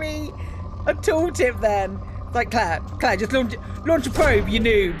give me a tooltip then? It's like, Claire, just launch a probe, you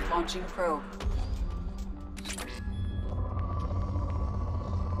noob. Launching probe.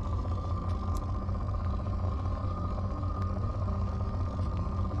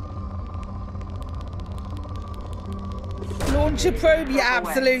 Launch a probe, you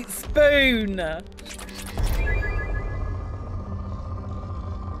absolute spoon.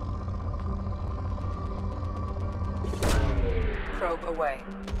 Probe away.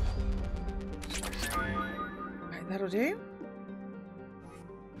 Right, that'll do.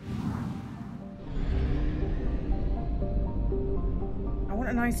 I want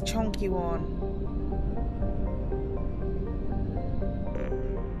a nice chunky one.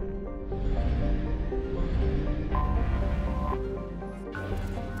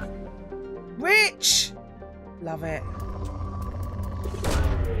 Rich! Love it.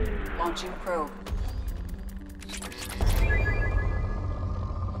 Launching probe.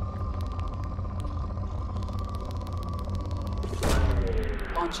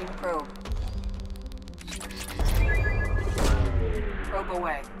 Launching probe. Probe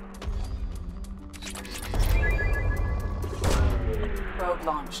away. Probe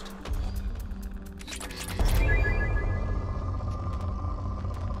launched.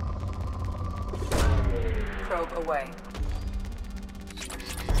 Probe away.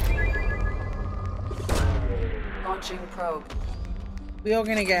 Launching probe. We are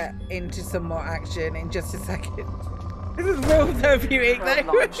gonna get into some more action in just a second. This is real therapeutic Probe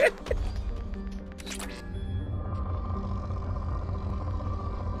though. launched.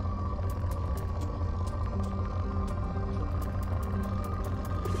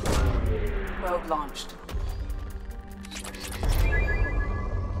 Probe launched.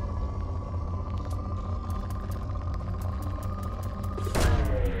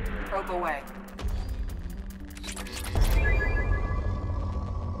 Probe away.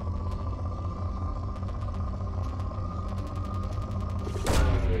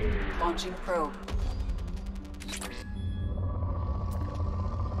 Launching probe.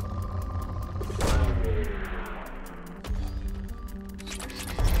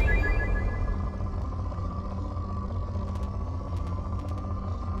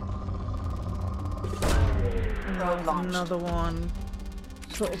 Probe launched. Another one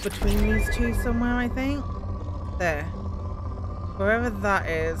sort of between these two somewhere, I think. There. Wherever that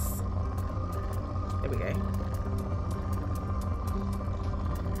is. There we go.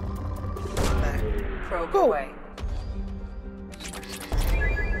 Probe Cool. away.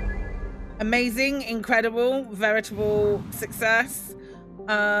 Amazing, incredible, veritable success.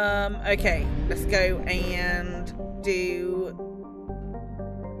 Okay, let's go and do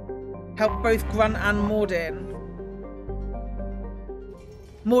help both Grunt and Mordin.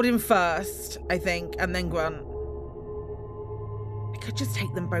 Mordin first, I think, and then Grunt. I could just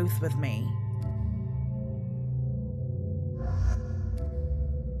take them both with me.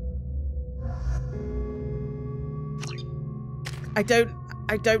 I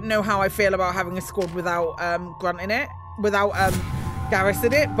don't know how I feel about having a squad without Grunt in it, without Garrus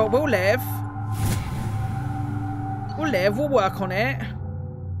in it, but we'll live. We'll work on it.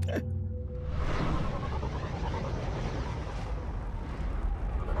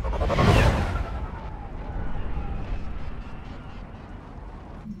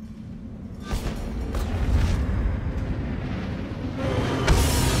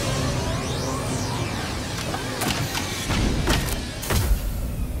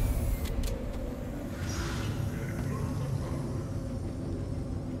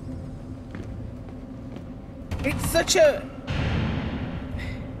 It's such a...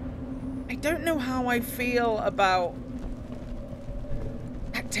 I don't know how I feel about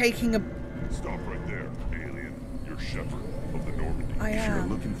taking a... Stop right there, alien. You're Shepard of the Normandy. I If am.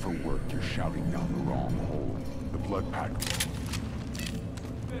 you're looking for work, you're shouting down the wrong hole. The blood pack.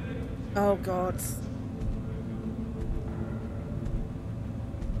 Oh, God.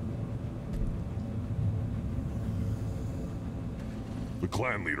 The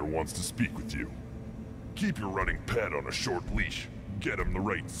clan leader wants to speak with you. Keep your running pet on a short leash. Get him the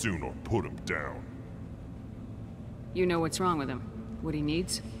right soon or put him down. You know what's wrong with him? What he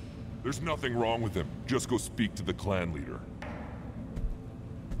needs? There's nothing wrong with him. Just go speak to the clan leader.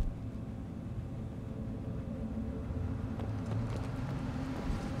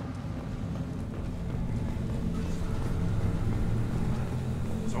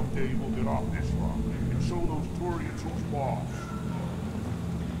 Someday we'll get off this rock and show those Turians who's boss.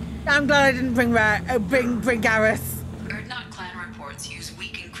 I'm glad I didn't bring Garrus. Erdnot clan reports use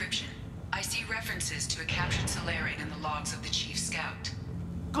weak encryption. I see references to a captured Salarian in the logs of the Chief Scout.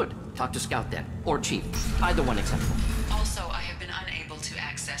 Good. Talk to Scout then. Or Chief. Either one acceptable. Also, I have been unable to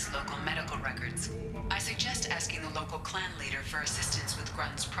access local medical records. I suggest asking the local clan leader for assistance with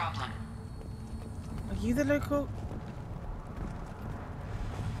Grunt's problem. Are you the local?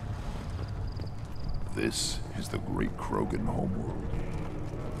 This is the great Krogan homeworld.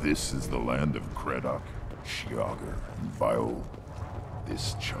 This is the land of Kredok, Shiagar, and Viol.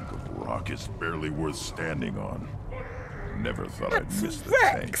 This chunk of rock is barely worth standing on. Never thought I'd miss the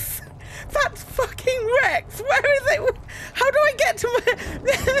Rex. That's fucking Rex. Where is it? How do I get to my...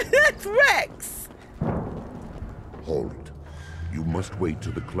 That's Rex. Hold it. You must wait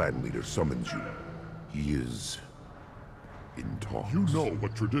till the clan leader summons you. He is... in talks. You know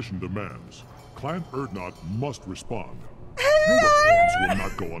what tradition demands. Clan Erdnot must respond. Your reforms will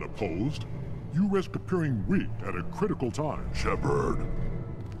not go unopposed. You risk appearing weak at a critical time. Shepard.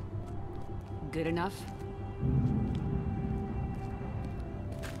 Good enough?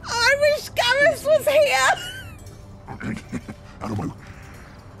 I wish Garrus was here. Out of my...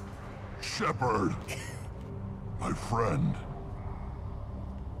 Shepard. My friend.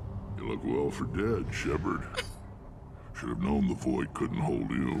 You look well for dead, Shepard. Should have known the void couldn't hold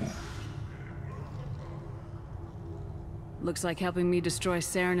you. Looks like helping me destroy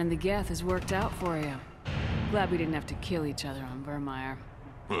Saren and the Geth has worked out for you. Glad we didn't have to kill each other on Vermeer.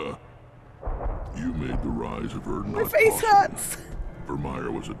 You made the rise of Erdnot My face hurts.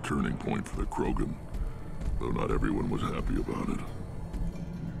 Vermeer was a turning point for the Krogan, though not everyone was happy about it.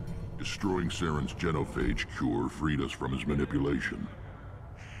 Destroying Saren's Genophage cure freed us from his manipulation.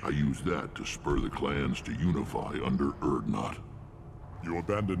 I used that to spur the clans to unify under Erdnot. You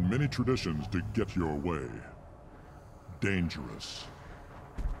abandoned many traditions to get your way. Dangerous.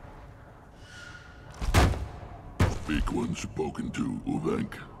 Speak when spoken to,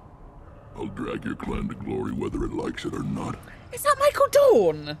 Uvenk. I'll drag your clan to glory whether it likes it or not. Is that Michael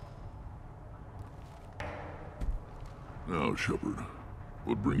Dawn? Now, Shepard,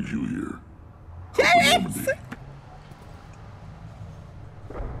 what brings you here? Yes!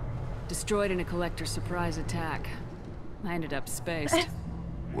 Destroyed in a collector surprise attack. I ended up spaced.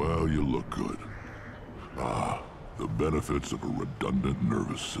 Well, you look good. Ah, the benefits of a redundant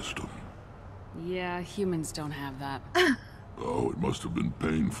nervous system. Yeah, humans don't have that. Oh, it must have been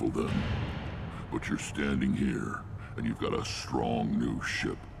painful then. But you're standing here, and you've got a strong new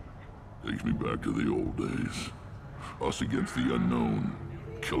ship. Takes me back to the old days. Us against the unknown,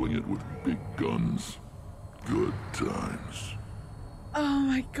 killing it with big guns. Good times. Oh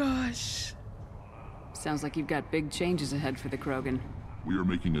my gosh. Sounds like you've got big changes ahead for the Krogan. We are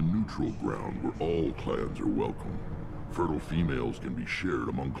making a neutral ground where all clans are welcome. Fertile females can be shared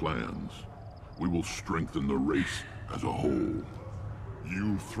among clans. We will strengthen the race as a whole.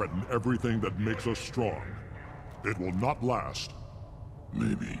 You threaten everything that makes us strong. It will not last.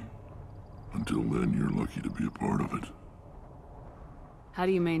 Maybe. Until then, you're lucky to be a part of it. How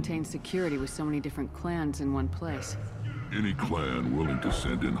do you maintain security with so many different clans in one place? Any clan willing to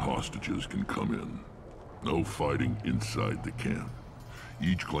send in hostages can come in. No fighting inside the camp.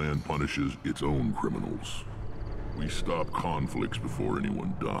 Each clan punishes its own criminals. We stop conflicts before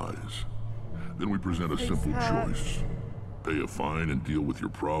anyone dies. Then we present a simple choice. Pay a fine and deal with your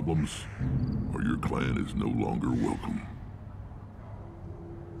problems, or your clan is no longer welcome.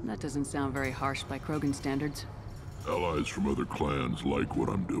 That doesn't sound very harsh by Krogan standards. Allies from other clans like what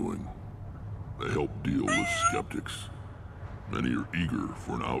I'm doing. They help deal with skeptics. Many are eager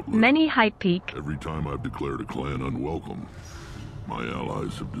for an outlet. Many high peak. Every time I've declared a clan unwelcome, my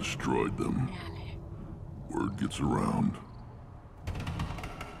allies have destroyed them. Word gets around.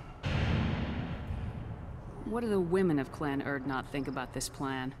 What do the women of Clan Erdnot think about this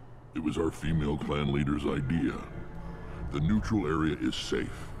plan? It was our female clan leader's idea. The neutral area is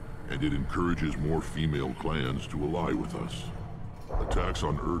safe, and it encourages more female clans to ally with us. Attacks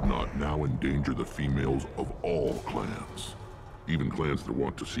on Erdnot now endanger the females of all clans. Even clans that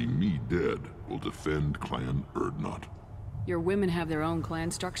want to see me dead will defend Clan Erdnot. Your women have their own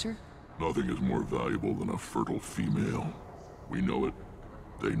clan structure? Nothing is more valuable than a fertile female. We know it.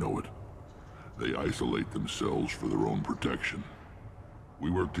 They know it. They isolate themselves for their own protection.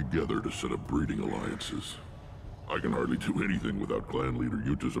 We work together to set up breeding alliances. I can hardly do anything without clan leader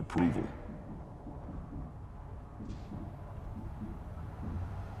Yuta's approval.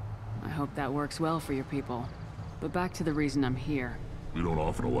 I hope that works well for your people. But back to the reason I'm here. We don't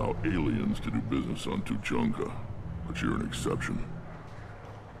often allow aliens to do business on Tuchanka, but you're an exception.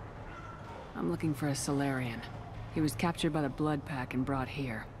 I'm looking for a Salarian. He was captured by the Blood Pack and brought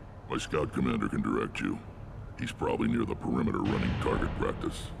here. My scout commander can direct you. He's probably near the perimeter running target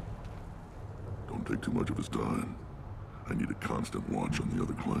practice. Don't take too much of his time. I need a constant watch on the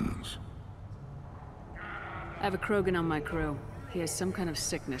other clans. I have a Krogan on my crew. He has some kind of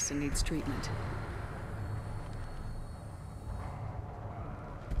sickness and needs treatment.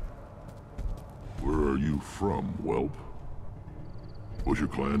 Where are you from, whelp? Was your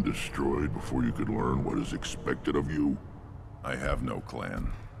clan destroyed before you could learn what is expected of you? I have no clan.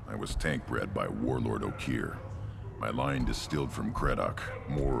 I was tank bred by Warlord Okir. My line distilled from Kredok,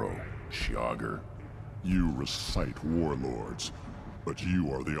 Moro, Shiagar. You recite warlords, but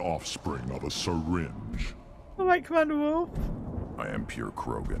you are the offspring of a syringe. I like Commander Wolf. I am pure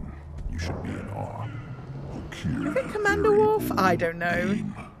Krogan. You should be in awe. Okir Is it Commander Wolf? I don't know.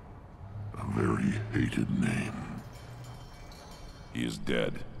 Name. A very hated name. He is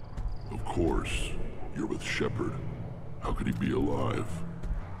dead. Of course. You're with Shepard. How could he be alive?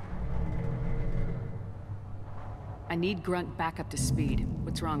 I need Grunt back up to speed.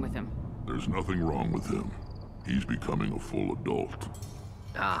 What's wrong with him? There's nothing wrong with him. He's becoming a full adult.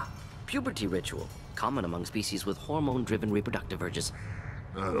 Ah, puberty ritual. Common among species with hormone-driven reproductive urges.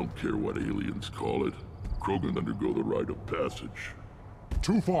 I don't care what aliens call it. Krogan undergo the rite of passage.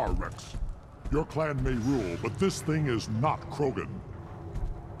 Too far, Rex. Your clan may rule, but this thing is not Krogan.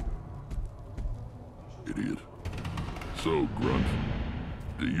 Idiot. So, Grunt,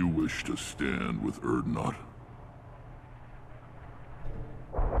 do you wish to stand with Erdnot?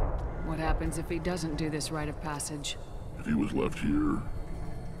 What happens if he doesn't do this rite of passage? If he was left here,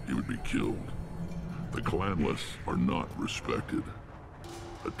 he would be killed. The clanless are not respected.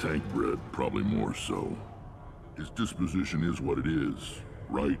 A tank bred, probably more so. His disposition is what it is,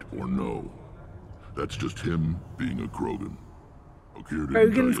 right or no. That's just him being a Krogan. Okeer didn't tell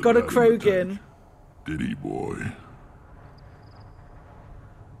Krogan's you got a that in the Krogan. tank. Did he, boy?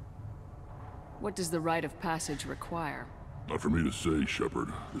 What does the rite of passage require? Not for me to say,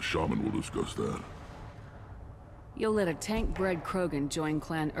 Shepard. The shaman will discuss that. You'll let a tank-bred Krogan join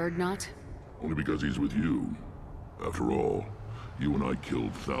Clan Urdnot? Only because he's with you. After all, you and I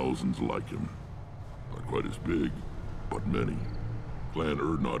killed thousands like him. Not quite as big, but many. Clan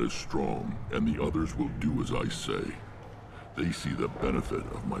Urdnot is strong, and the others will do as I say. They see the benefit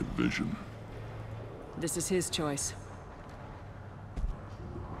of my vision. This is his choice.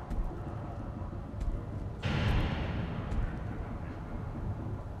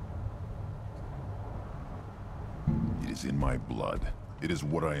 It is in my blood. It is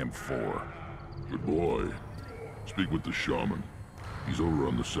what I am for. Good boy. Speak with the shaman. He's over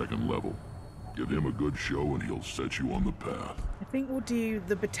on the second level. Give him a good show and he'll set you on the path. I think we'll do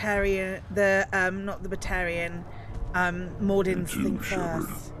the Batarian, not the Batarian, Mordin's thing Shepard.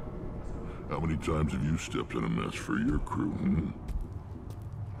 first. How many times have you stepped in a mess for your crew, hmm?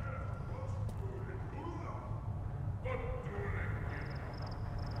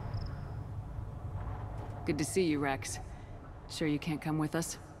 Good to see you, Rex. Sure you can't come with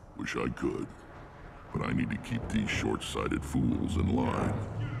us? Wish I could. But I need to keep these short-sighted fools in line.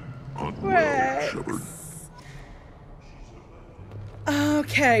 Hunt well, Shepard.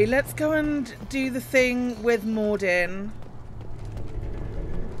 Okay, let's go and do the thing with Mordin.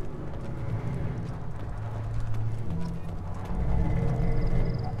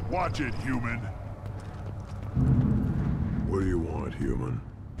 Watch it, human. What do you want, human?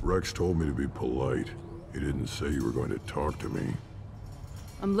 Rex told me to be polite. He didn't say you were going to talk to me.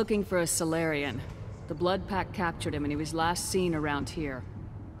 I'm looking for a Salarian. The Blood Pack captured him and he was last seen around here.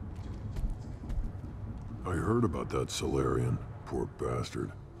 I heard about that Salarian. Poor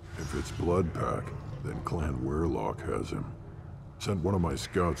bastard. If it's Blood Pack, then Clan Weirlock has him. Sent one of my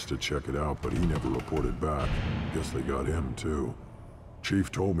scouts to check it out, but he never reported back. Guess they got him, too.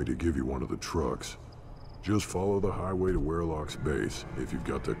 Chief told me to give you one of the trucks. Just follow the highway to Weirlock's base if you've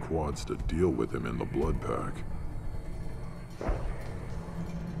got the quads to deal with him in the Blood Pack.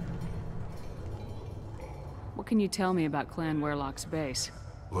 What can you tell me about Clan Weirlock's base?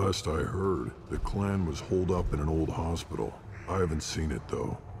 Last I heard, the clan was holed up in an old hospital. I haven't seen it,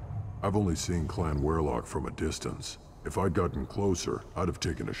 though. I've only seen Clan Weirlock from a distance. If I'd gotten closer, I'd have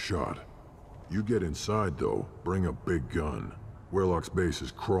taken a shot. You get inside, though, bring a big gun. Weirlock's base is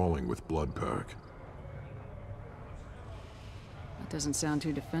crawling with Blood Pack. That doesn't sound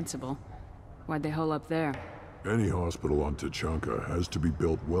too defensible. Why'd they hole up there? Any hospital on Tuchanka has to be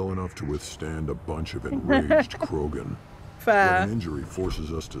built well enough to withstand a bunch of enraged Krogan. Fair. When an injury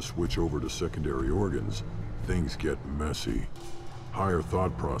forces us to switch over to secondary organs, things get messy. Higher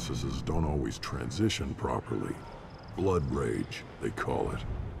thought processes don't always transition properly. Blood rage, they call it.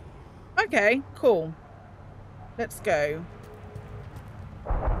 Okay, cool. Let's go.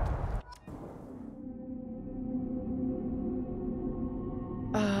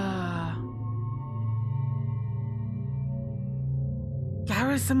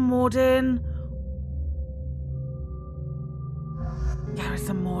 Garrison Mordin.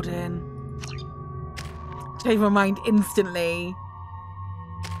 Garrison Mordin. Change my mind instantly.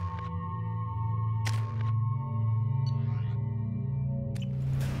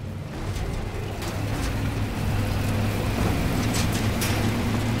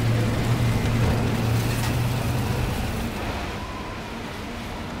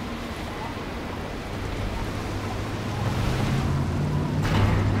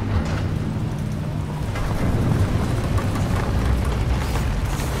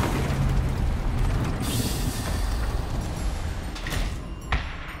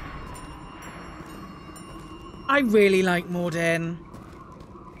 I really like Mordin.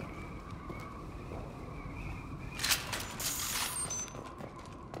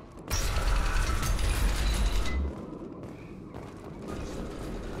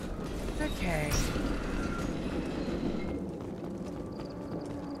 Okay.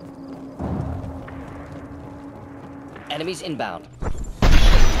 Enemies inbound. Clean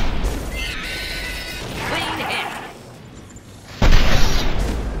hit.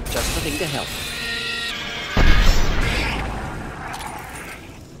 Just the thing to help.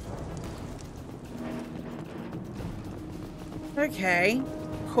 Okay,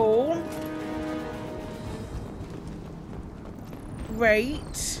 cool.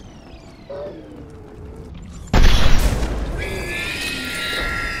 Great.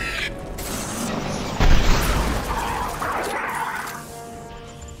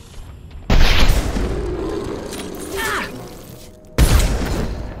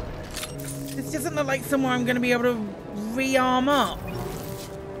 This doesn't look like somewhere I'm going to be able to re-arm up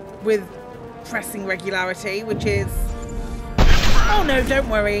with pressing regularity, which is... Oh no, don't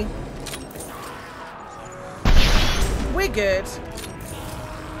worry. We're good.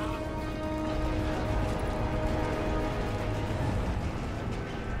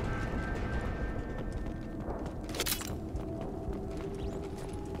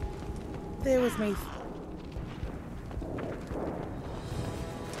 There was me.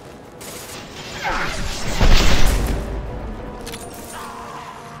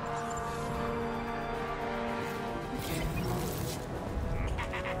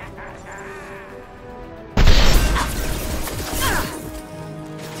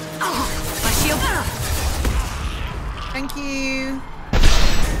 Thank you.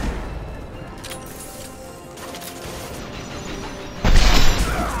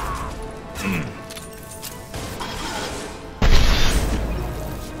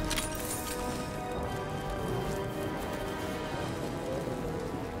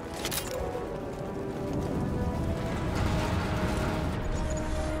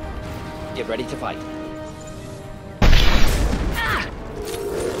 Get ready to fight.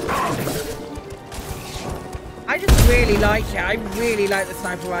 I just really like it. I really like the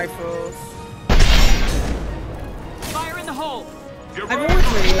sniper rifles. Fire in the hole. I've always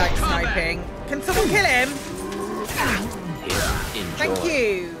really liked sniping. Can someone kill him? Thank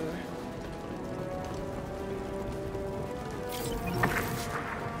you.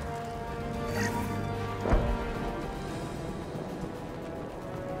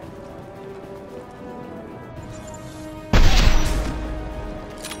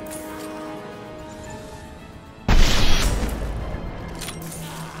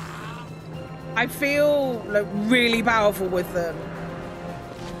 I feel like really powerful with them.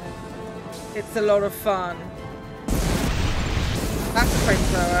 It's a lot of fun. That's a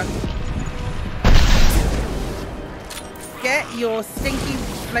flamethrower. Get your stinky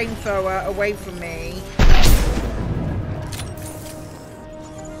flamethrower away from me.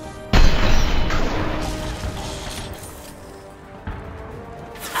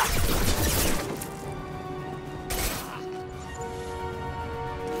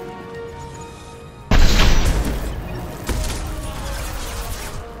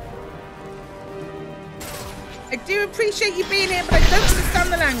 I do appreciate you being here, but I don't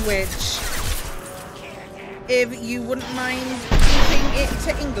understand the language. If you wouldn't mind keeping it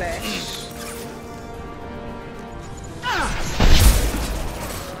to English.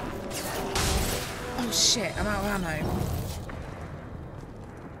 Oh shit, I'm out of ammo.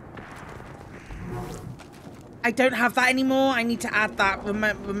 I don't have that anymore. I need to add that.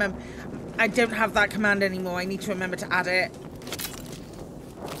 Remember, I don't have that command anymore. I need to remember to add it.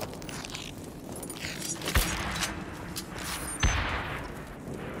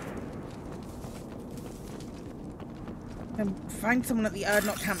 Find someone at the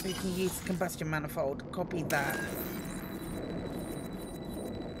Erdnot camp who can use the combustion manifold. Copy that.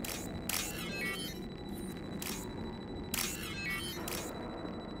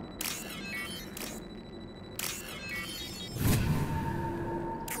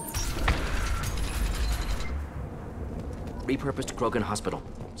 Repurposed Krogan Hospital.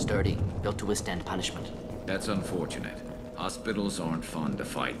 Sturdy, built to withstand punishment. That's unfortunate. Hospitals aren't fun to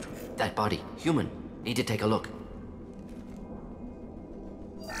fight. That body, human. Need to take a look.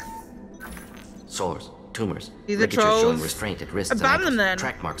 Sores, tumors, These are ligature trolls. showing restraint at wrists Abandon and ankles, them.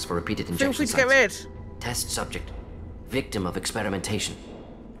 track marks for repeated Feel injection free to sites. get rid. Test subject, victim of experimentation.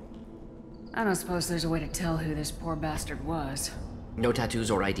 I don't suppose there's a way to tell who this poor bastard was. No tattoos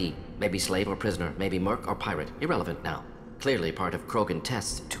or ID. Maybe slave or prisoner, maybe merc or pirate. Irrelevant now. Clearly part of Krogan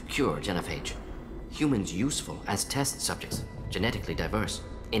tests to cure Genophage. Humans useful as test subjects, genetically diverse,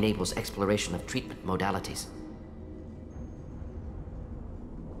 enables exploration of treatment modalities.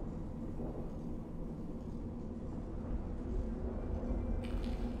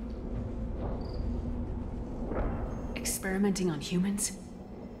 Experimenting on humans?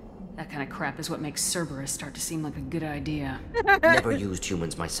 That kind of crap is what makes Cerberus start to seem like a good idea. Never used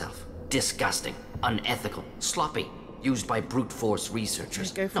humans myself. Disgusting, unethical, sloppy. Used by brute force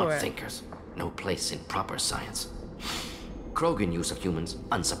researchers, not thinkers. No place in proper science. Krogan use of humans,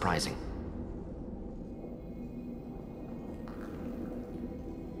 unsurprising.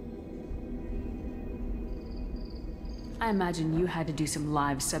 I imagine you had to do some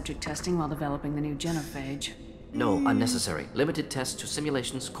live subject testing while developing the new Genophage. No, unnecessary. Limited tests to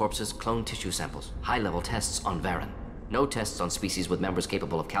simulations, corpses, clone tissue samples. High-level tests on Varen. No tests on species with members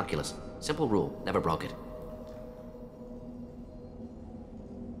capable of calculus. Simple rule, never broke it.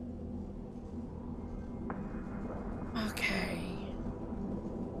 Okay.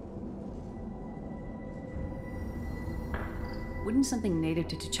 Wouldn't something native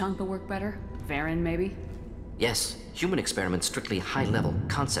to Tuchanka work better? Varen, maybe? Yes, human experiments strictly high-level,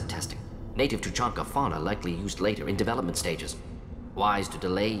 concept testing. Native Tuchanka fauna likely used later in development stages. Wise to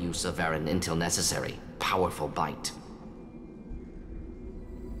delay use of Varen until necessary. Powerful bite.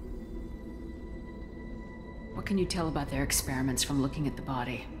 What can you tell about their experiments from looking at the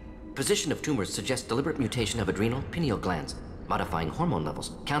body? Position of tumors suggests deliberate mutation of adrenal, pineal glands, modifying hormone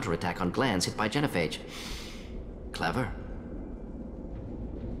levels, counterattack on glands hit by genophage. Clever.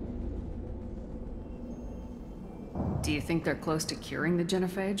 Do you think they're close to curing the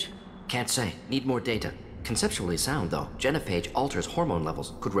genophage? Can't say. Need more data. Conceptually sound, though. Genophage alters hormone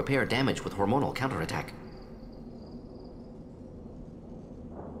levels, could repair damage with hormonal counterattack.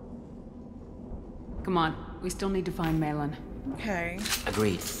 Come on, we still need to find Malin. Okay.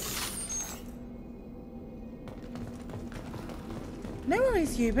 Agreed. No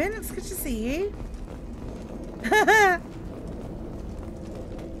worries, Euban. It's good to see you.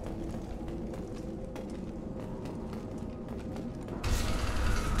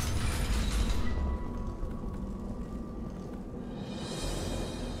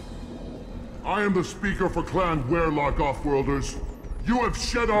 I am the speaker for Clan Werlock, Offworlders. You have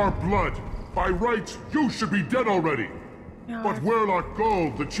shed our blood. By rights, you should be dead already. No. But Werlock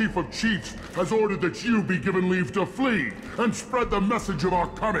Gold, the Chief of Chiefs, has ordered that you be given leave to flee and spread the message of our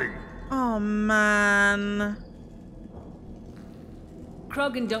coming. Oh, man.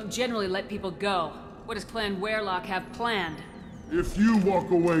 Krogan don't generally let people go. What does Clan Werlock have planned? If you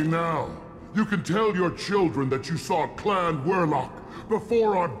walk away now, you can tell your children that you saw Clan Werlock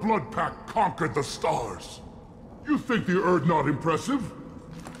before our blood pack conquered the stars. You think the Erd not impressive?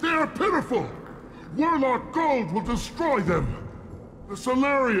 They are pitiful! Werlock Gold will destroy them! The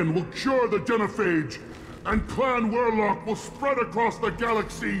Salarian will cure the Genophage, and Clan Werlock will spread across the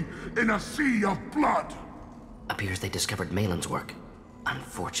galaxy in a sea of blood! Appears they discovered Malin's work.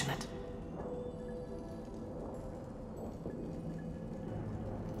 Unfortunate.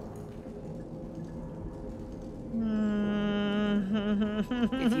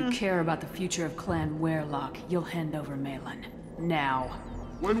 If you care about the future of Clan Werlock, you'll hand over Malin. Now.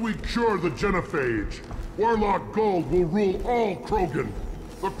 When we cure the Genophage, Werlock Gold will rule all Krogan.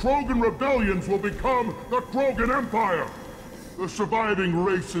 The Krogan rebellions will become the Krogan Empire. The surviving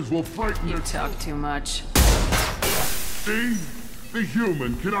races will frighten You talk too much. See? The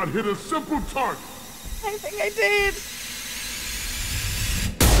human cannot hit a simple target. I think I did.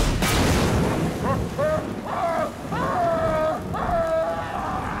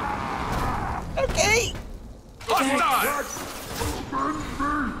 Okay.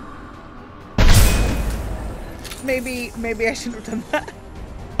 Maybe I shouldn't have done that.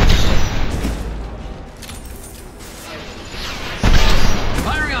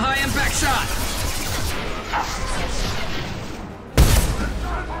 Firing a high impact shot.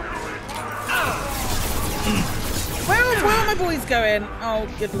 Where are my boys going? Oh,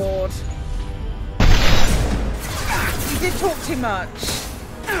 good lord. You did talk too much.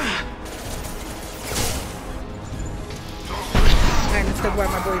 I understand where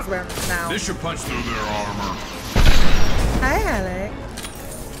my boys went now. This should punch through their armor. Hi, Alec.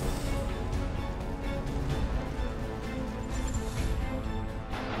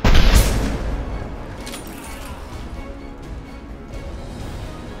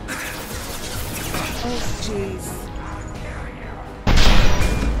 Oh, jeez.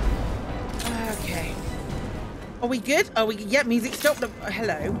 Okay. Are we good? Are we? Yeah, music stopped.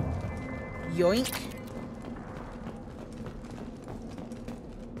 Hello. Yoink.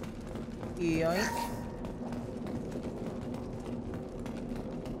 Yoink.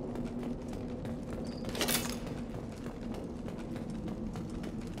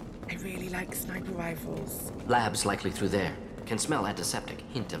 I really like sniper rifles. Labs likely through there. Can smell antiseptic.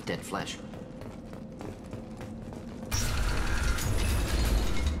 Hint of dead flesh.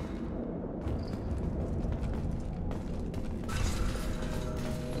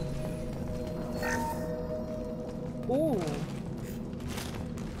 Ooh.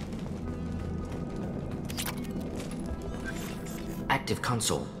 Active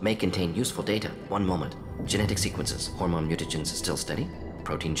console may contain useful data. One moment. Genetic sequences. Hormone mutagens still steady.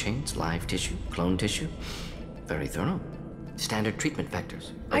 Protein chains, live tissue, clone tissue. Very thorough. Standard treatment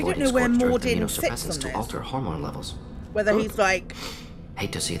vectors. I don't know where Mordin sits on to this. alter hormone levels. Whether he's like...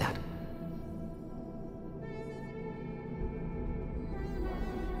 Hate to see that.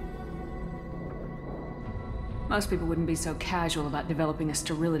 Most people wouldn't be so casual about developing a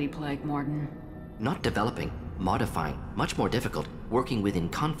sterility plague, Mordin. Not developing, modifying, much more difficult, working within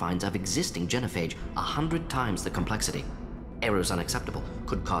confines of existing genophage, 100 times the complexity. Errors unacceptable,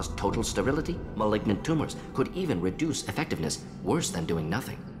 could cause total sterility, malignant tumors, could even reduce effectiveness, worse than doing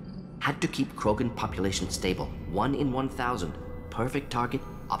nothing. Had to keep Krogan population stable, 1 in 1,000, perfect target,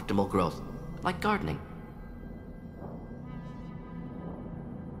 optimal growth. Like gardening.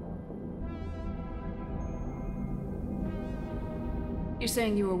 You're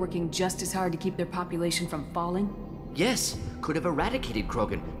saying you were working just as hard to keep their population from falling? Yes, could have eradicated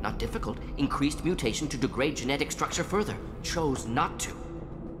Krogan. Not difficult. Increased mutation to degrade genetic structure further. Chose not to.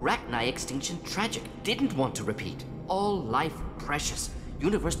 Rachni extinction tragic. Didn't want to repeat. All life precious.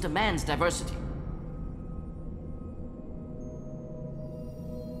 Universe demands diversity.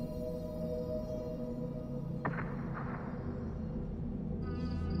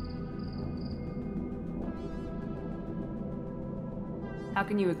 How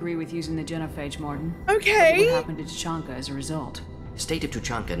can you agree with using the genophage, Mordin? Okay. What happened to Tuchanka as a result? State of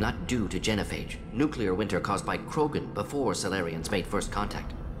Tuchanka not due to genophage. Nuclear winter caused by Krogan before Salarians made first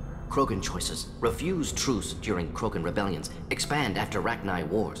contact. Krogan choices. Refuse truce during Krogan rebellions. Expand after Rachni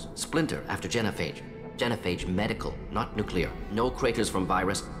wars. Splinter after genophage. Genophage medical, not nuclear. No craters from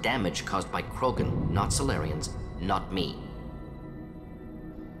virus. Damage caused by Krogan, not Salarians. Not me.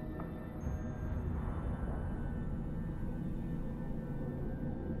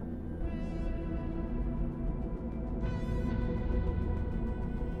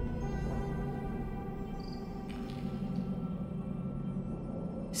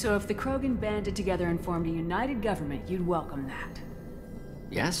 So if the Krogan banded together and formed a united government, you'd welcome that?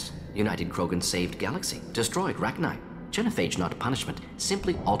 Yes, United Krogan saved Galaxy, destroyed Rachni. Genophage not a punishment,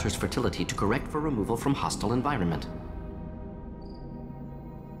 simply alters fertility to correct for removal from hostile environment.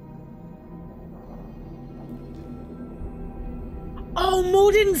 Oh,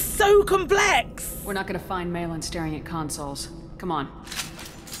 Mordin's so complex! We're not gonna find Malin staring at consoles. Come on.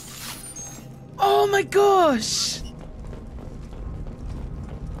 Oh my gosh!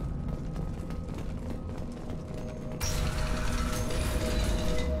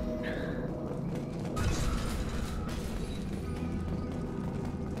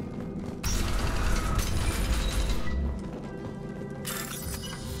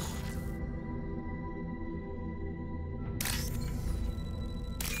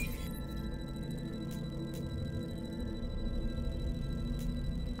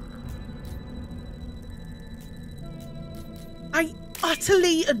 I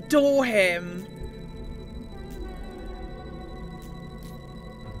utterly adore him.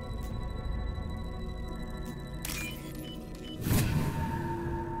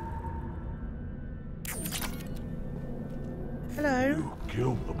 Hello. You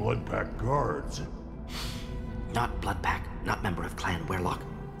killed the Blood Pack guards. Not Blood Pack, not member of Clan Werlock.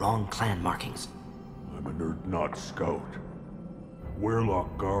 Wrong clan markings. I'm a nerd, not scout.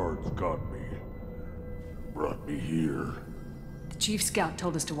 Werlock guards got me. Brought me here. The Chief Scout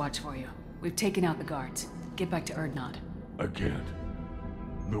told us to watch for you. We've taken out the guards. Get back to Erdnot. I can't.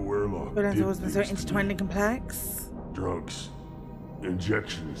 The Werlock But did it wasn't so things to intertwined me. and complex. Drugs.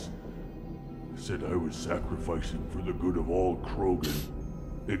 Injections. Said I was sacrificing for the good of all Krogan.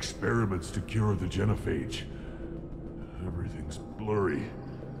 Experiments to cure the genophage. Everything's blurry.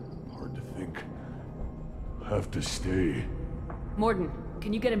 Hard to think. Have to stay. Mordin,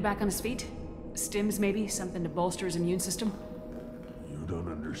 can you get him back on his feet? Stims, maybe? Something to bolster his immune system? You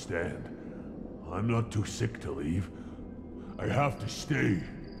don't understand. I'm not too sick to leave. I have to stay.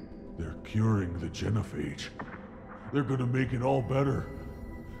 They're curing the genophage. They're gonna make it all better.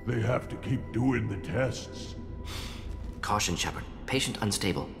 They have to keep doing the tests. Caution, Shepard. Patient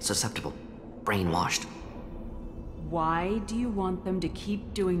unstable, susceptible, brainwashed. Why do you want them to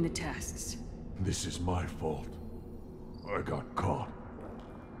keep doing the tests? This is my fault. I got caught.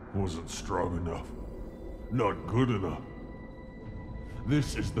 Wasn't strong enough. Not good enough.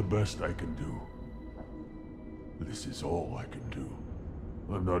 This is the best I can do. This is all I can do.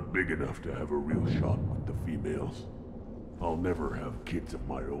 I'm not big enough to have a real shot with the females. I'll never have kids of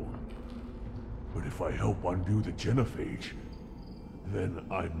my own. But if I help undo the genophage, then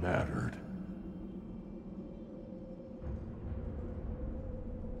I mattered.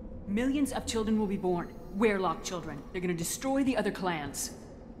 Millions of children will be born. Werlock children. They're gonna destroy the other clans.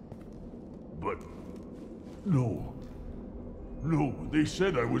 But... no. No, they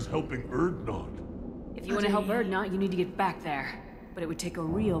said I was helping Erdnot. If you want to help Erdnot, you need to get back there. But it would take a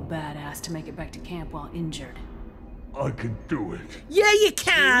real badass to make it back to camp while injured. I can do it. Yeah, you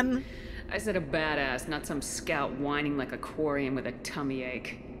can! I said a badass, not some scout whining like a quarian with a tummy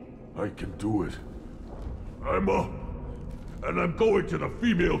ache. I can do it. I'm up. And I'm going to the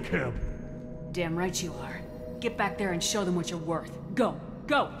female camp. Damn right you are. Get back there and show them what you're worth. Go,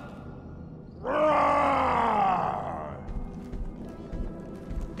 go!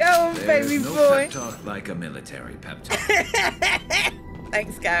 Go on, baby no boy. pep talk like a military pep talk.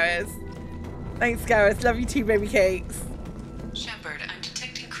 Thanks, Garrus. Thanks, Garrus. Love you too, baby cakes. Shepard, I'm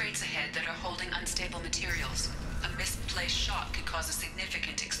detecting crates ahead that are holding unstable materials. A misplaced shot could cause a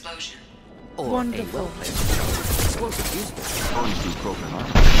significant explosion. Or Wonderful. a well-placed explosive useful only through broken armor.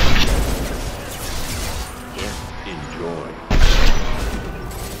 Here, enjoy.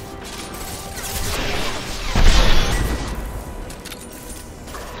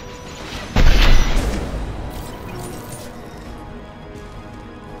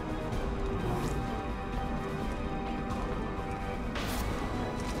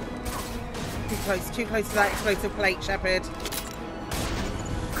 Too close to that explosive plate, Shepard.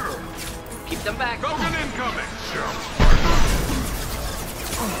 Keep them back. Krogan incoming!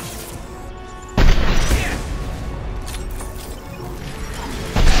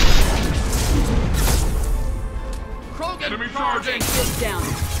 Krogan Enemy charging! Get down.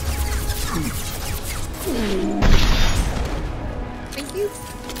 Thank you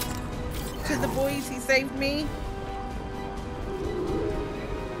to the boys who saved me.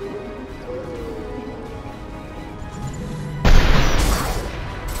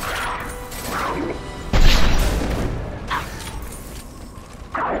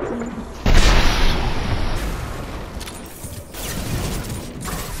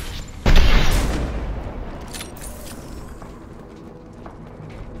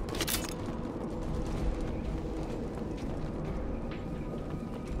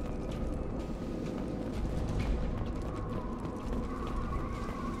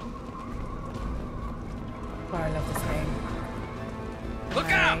 Oh, I love this game.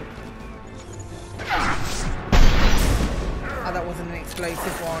 Look out! Oh, that wasn't an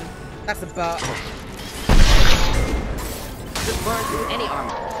explosive one. That's a butt. Just burn through any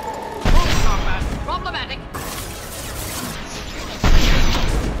armor. Problematic.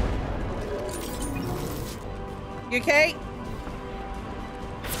 You okay?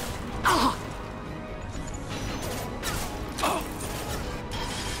 Oh.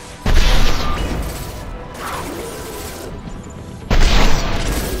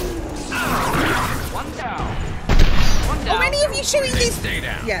 One down. Are many of you shooting these? Stay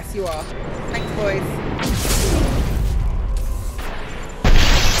down. Yes, you are. Thanks, boys.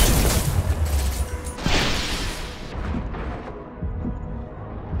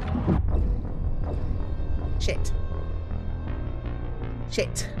 Shit.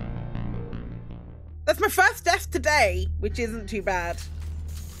 Shit. That's my first death today, which isn't too bad.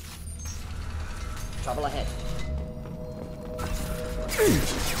 Trouble ahead.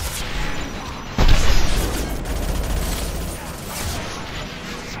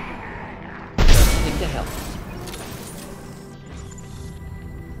 Stick to help.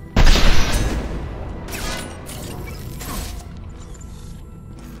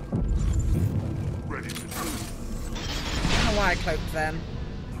 Ready to do. I don't know why I cloaked then.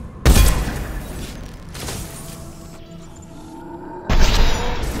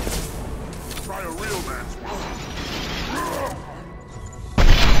 Try a real man's world.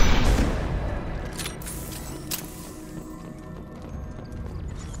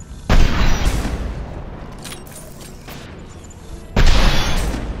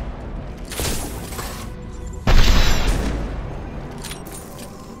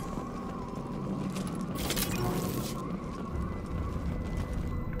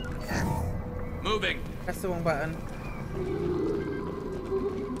 Moving. Press the wrong button.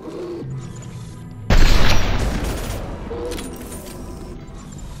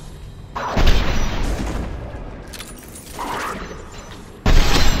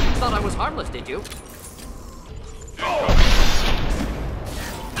 Thought I was harmless, did you?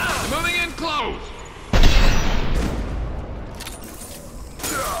 Moving in close.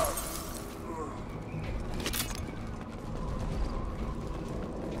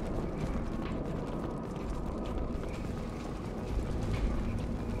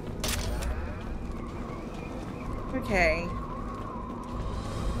 Okay.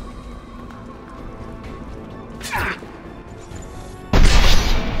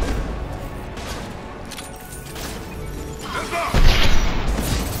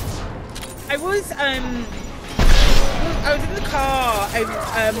 I was in the car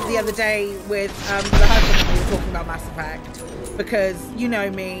the other day with the husband, and we were talking about Mass Effect because you know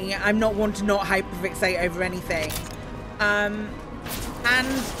me, I'm not one to not hyperfixate over anything, and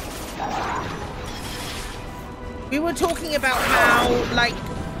we were talking about how like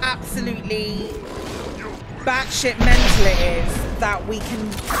absolutely batshit mental it is that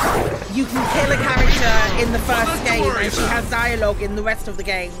you can kill a character in the first game and she has dialogue in the rest of the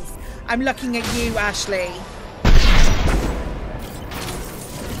games. I'm looking at you, Ashley.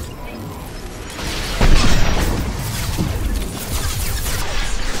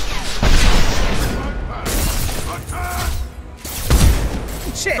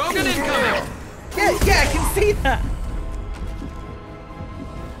 Shit. Yeah, I can see that.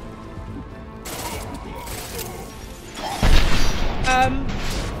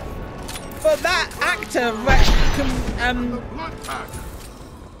 But that actor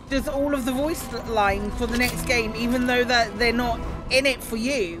does all of the voice line for the next game, even though that they're not in it for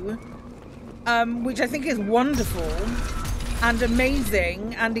you, which I think is wonderful and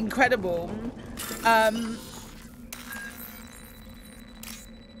amazing and incredible.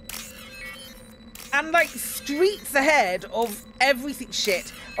 And like streets ahead of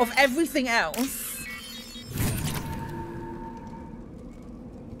everything else.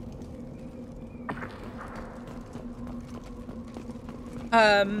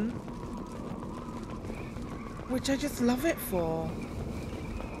 Which I just love it for.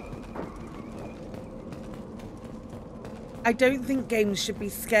 I don't think games should be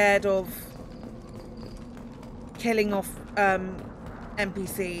scared of killing off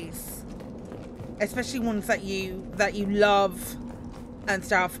NPCs, especially ones that you love and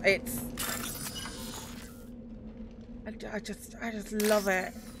stuff. I just love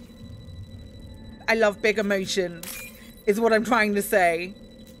it. I love big emotions, is what I'm trying to say.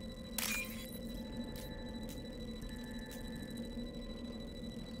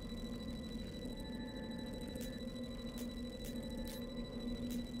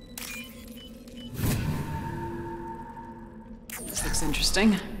 This looks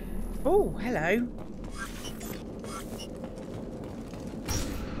interesting. Oh, hello.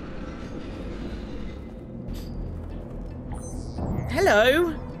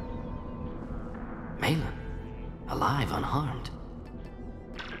 Hello. Malin, alive, unharmed.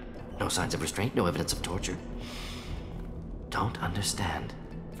 No signs of restraint, no evidence of torture. Don't understand.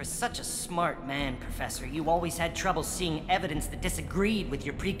 For such a smart man, Professor, you always had trouble seeing evidence that disagreed with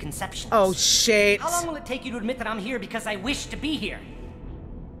your preconceptions. Oh, shit. How long will it take you to admit that I'm here because I wish to be here?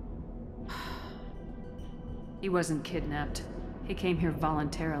 He wasn't kidnapped. He came here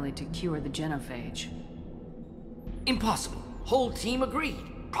voluntarily to cure the Genophage. Impossible. Whole team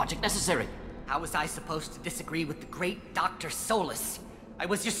agreed. Project necessary. How was I supposed to disagree with the great Dr. Solus? I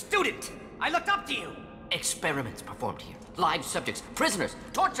was your student! I looked up to you! Experiments performed here. Live subjects, prisoners,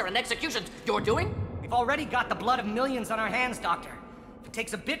 torture and executions. You're doing? We've already got the blood of millions on our hands, Doctor. If it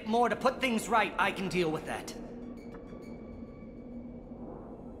takes a bit more to put things right, I can deal with that.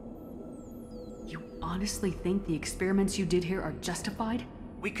 You honestly think the experiments you did here are justified?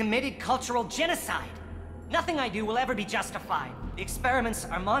 We committed cultural genocide. Nothing I do will ever be justified. The experiments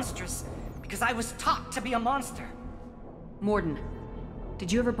are monstrous because I was taught to be a monster. Mordin,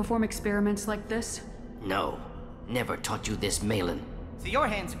 did you ever perform experiments like this? No. Never taught you this, Malin. So your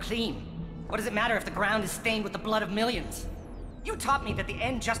hands are clean. What does it matter if the ground is stained with the blood of millions? You taught me that the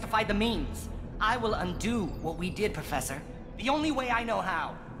end justified the means. I will undo what we did, Professor. The only way I know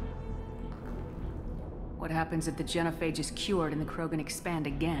how. What happens if the Genophage is cured and the Krogan expand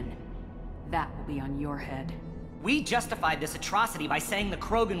again? That will be on your head. We justified this atrocity by saying the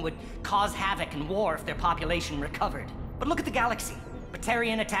Krogan would cause havoc and war if their population recovered. But look at the galaxy.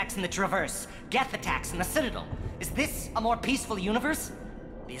 Batarian attacks in the Traverse, Geth attacks in the Citadel. Is this a more peaceful universe?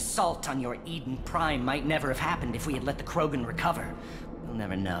 The assault on your Eden Prime might never have happened if we had let the Krogan recover. We'll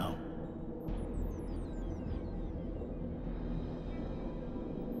never know.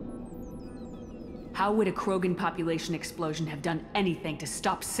 How would a Krogan population explosion have done anything to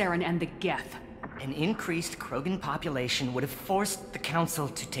stop Saren and the Geth? An increased Krogan population would have forced the Council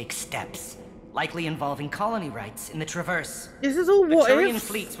to take steps, likely involving colony rights in the Traverse. This is all what Batarian if?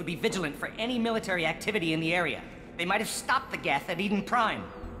 fleets would be vigilant for any military activity in the area. They might have stopped the Geth at Eden Prime.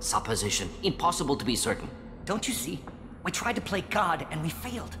 Supposition. Impossible to be certain. Don't you see? We tried to play God and we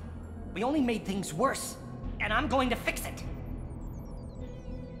failed. We only made things worse. And I'm going to fix it.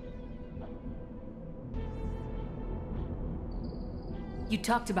 You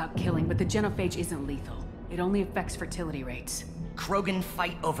talked about killing, but the Genophage isn't lethal. It only affects fertility rates. Krogan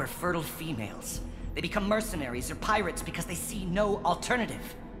fight over fertile females. They become mercenaries or pirates because they see no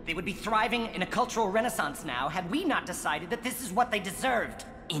alternative. They would be thriving in a cultural renaissance now had we not decided that this is what they deserved.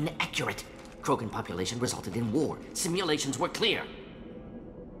 Inaccurate. Krogan population resulted in war. Simulations were clear.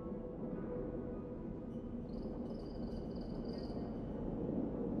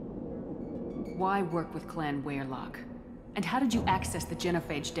 Why work with Clan Weyrloc? And how did you access the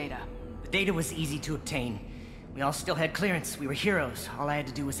Genophage data? The Data was easy to obtain. We all still had clearance. We were heroes. All I had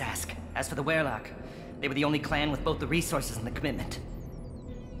to do was ask. As for the Werlock, they were the only clan with both the resources and the commitment.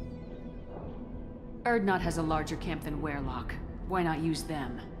 Erdnot has a larger camp than Werlock. Why not use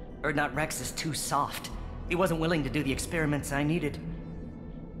them? Erdnot Rex is too soft. He wasn't willing to do the experiments I needed.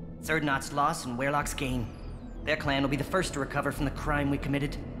 It's Erdnot's loss and Werlock's gain. Their clan will be the first to recover from the crime we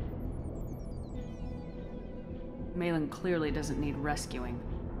committed. Malin clearly doesn't need rescuing.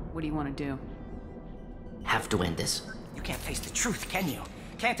 What do you want to do? Have to end this. You can't face the truth, can you?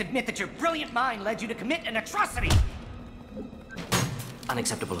 Can't admit that your brilliant mind led you to commit an atrocity!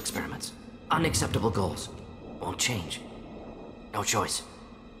 Unacceptable experiments. Unacceptable goals. Won't change. No choice.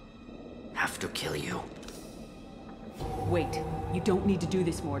 Have to kill you. Wait. You don't need to do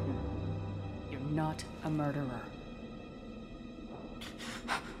this, Mordin. You're not a murderer.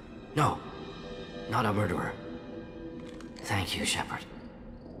 No. Not a murderer. Thank you, Shepard.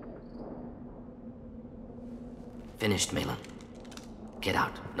 Finished, Malin. Get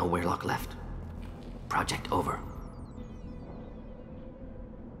out. No Werlock left. Project over.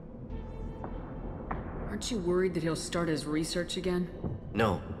 Aren't you worried that he'll start his research again?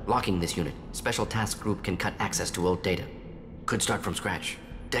 No. Locking this unit. Special Task Group can cut access to old data. Could start from scratch.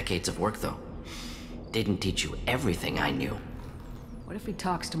 Decades of work, though. Didn't teach you everything I knew. What if he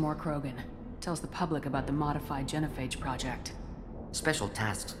talks to more Krogan? Tells the public about the modified Genophage project? Special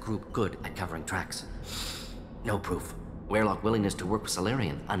Tasks Group good at covering tracks. No proof. Werlock willingness to work with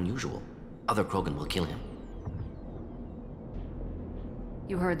Salarian, unusual. Other Krogan will kill him.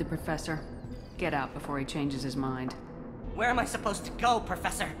 You heard the Professor. Get out before he changes his mind. Where am I supposed to go,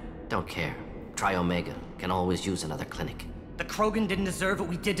 Professor? Don't care. Try Omega. Can always use another clinic. The Krogan didn't deserve what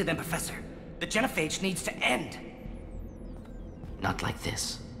we did to them, Professor. The Genophage needs to end. Not like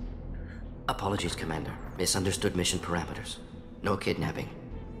this. Apologies, Commander. Misunderstood mission parameters. No kidnapping.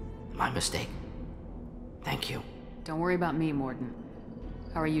 My mistake. Thank you. Don't worry about me, Mordin.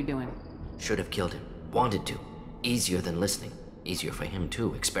 How are you doing? Should have killed him. Wanted to. Easier than listening. Easier for him,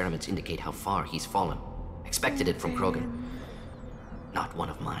 too. Experiments indicate how far he's fallen. Expected it from Krogan. Not one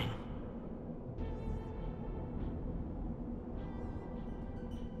of mine.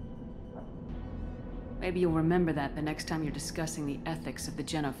 Maybe you'll remember that the next time you're discussing the ethics of the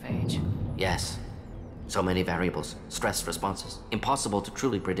Genophage. Yes. So many variables. Stress responses. Impossible to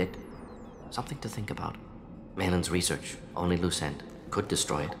truly predict. Something to think about. Malin's research. Only loose end. Could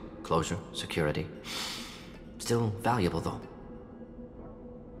destroy it. Closure. Security. Still valuable, though.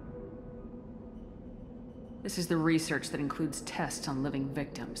 This is the research that includes tests on living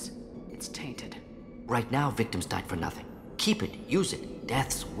victims. It's tainted. Right now, victims died for nothing. Keep it. Use it.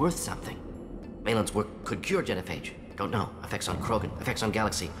 Death's worth something. Malin's work could cure Genophage. Don't know. Effects on Krogan. Effects on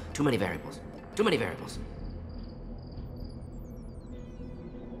Galaxy. Too many variables. Too many variables.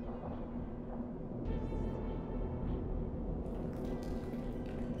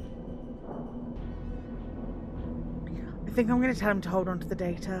 I think I'm going to tell him to hold on to the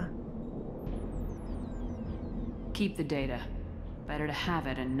data. Keep the data. Better to have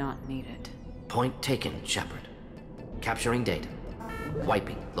it and not need it. Point taken, Shepard. Capturing data.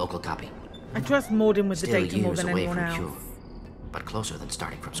 Wiping. Local copy. I trust Mordin with Still the data more years than away anyone from else. cure, but closer than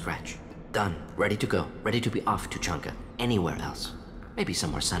starting from scratch. Done. Ready to go. Ready to be off to Chunka. Anywhere else. Maybe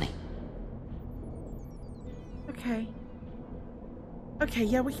somewhere sunny. Okay. Okay,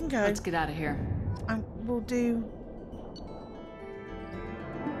 yeah, we can go. Let's get out of here. We'll do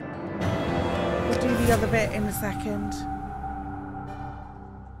the other bit in a second.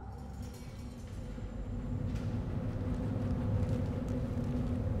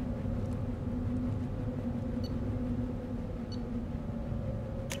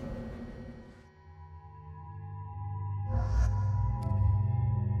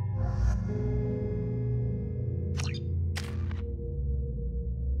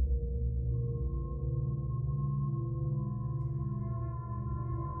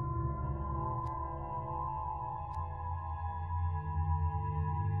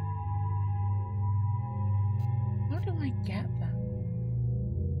 How do I get them?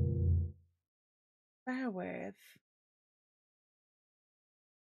 Bear with.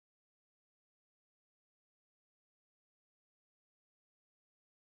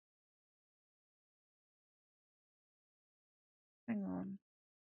 Hang on.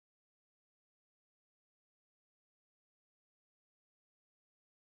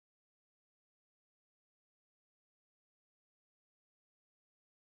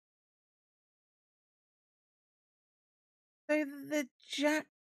 So the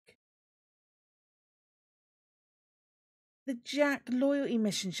Jack loyalty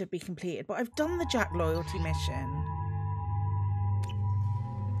mission should be completed, but I've done the Jack loyalty mission.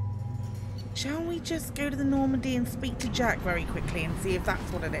 Shall we just go to the Normandy and speak to Jack very quickly and see if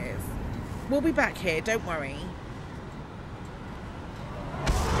that's what it is? We'll be back here, don't worry.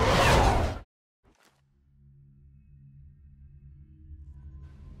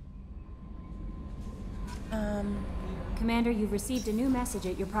 Commander, you've received a new message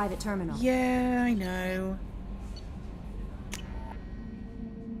at your private terminal. Yeah, I know.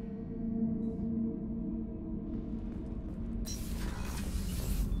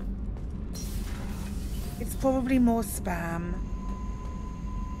 It's probably more spam.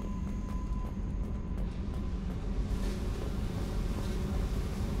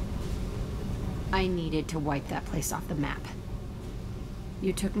 I needed to wipe that place off the map.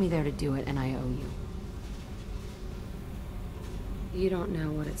 You took me there to do it, and I owe you. You don't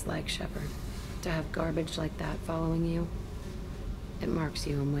know what it's like, Shepard, to have garbage like that following you. It marks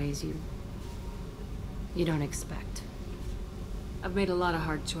you in ways you don't expect. I've made a lot of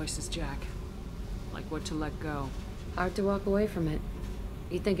hard choices, Jack. Like what to let go. Hard to walk away from it.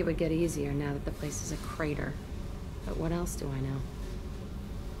 You'd think it would get easier now that the place is a crater. But what else do I know?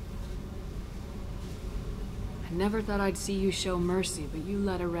 I never thought I'd see you show mercy, but you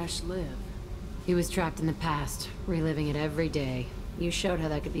let Aresh live. He was trapped in the past, reliving it every day. You showed how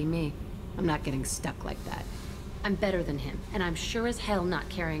that could be me. I'm not getting stuck like that. I'm better than him, and I'm sure as hell not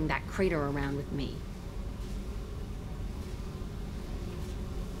carrying that crater around with me.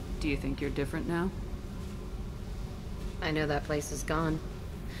 Do you think you're different now? I know that place is gone.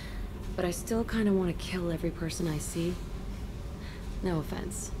 But I still kind of want to kill every person I see. No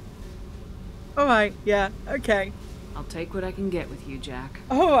offense. Alright, yeah, okay. I'll take what I can get with you, Jack.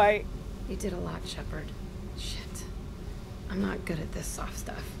 Alright. You did a lot, Shepard. Shit. I'm not good at this soft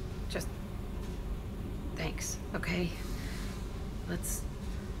stuff. Just... thanks, okay? Let's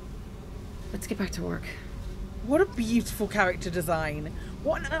get back to work. What a beautiful character design.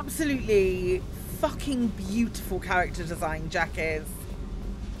 What an absolutely fucking beautiful character design Jack is.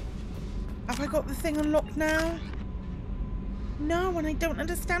 Have I got the thing unlocked now? No, and I don't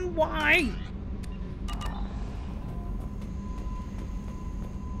understand why.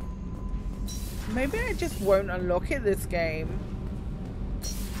 Maybe I just won't unlock it this game.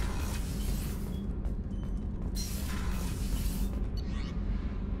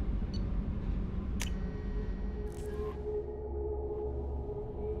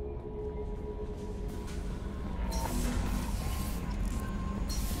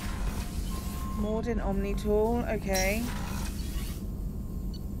 Mordin Omni Tool, okay.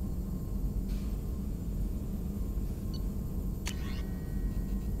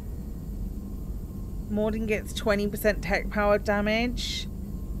 Mordin gets 20% tech power damage.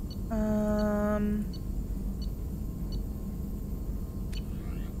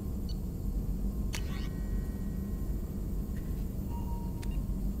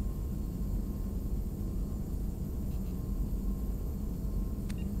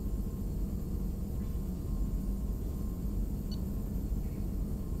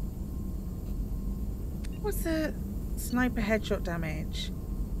 What's the sniper headshot damage?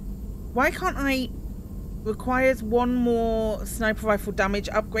 Why can't I... Requires one more sniper rifle damage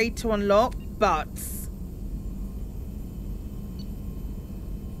upgrade to unlock, but...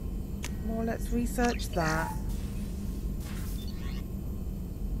 Well, let's research that.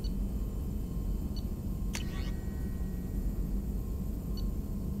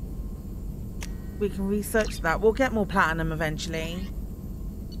 We can research that. We'll get more platinum eventually.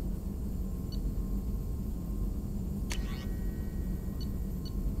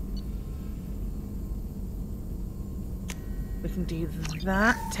 We can do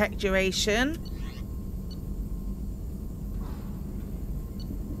that. Tech duration.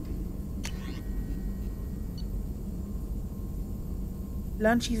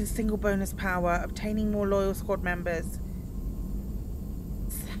 Launch uses single bonus power, obtaining more loyal squad members.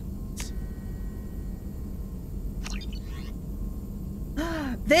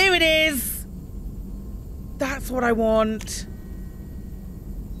 There it is! That's what I want.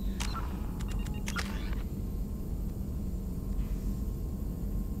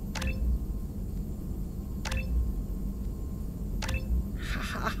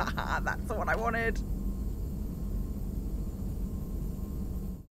 That's what I wanted.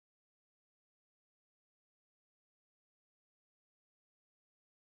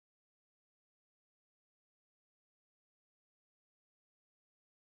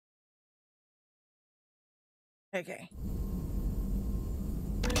 Okay.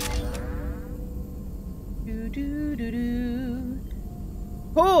 Do do do do.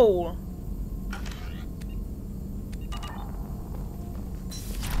 Cool.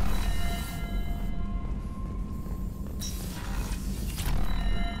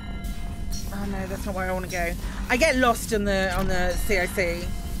 No, that's not where I want to go. I get lost on the CIC.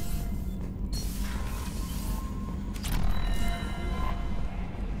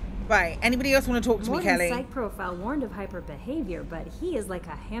 Right. Anybody else want to talk to me, Kelly? Mordin's psych profile warned of hyper behavior, but he is like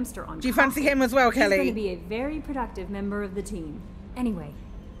a hamster on. Do you fancy him as well, Kelly? He's going to be a very productive member of the team. Anyway,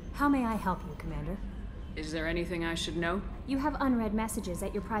 how may I help you, Commander? Is there anything I should know? You have unread messages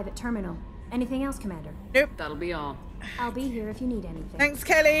at your private terminal. Anything else, Commander? Nope. That'll be all. I'll be here if you need anything. Thanks,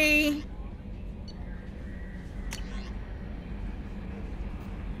 Kelly.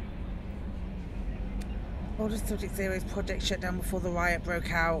 Order Subject Zero's project shut down before the riot broke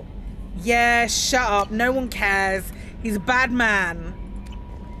out. Yeah, shut up. No one cares. He's a bad man.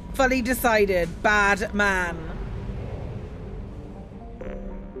 Fully decided. Bad man.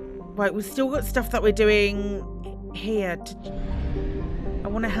 Right, we've still got stuff that we're doing here. I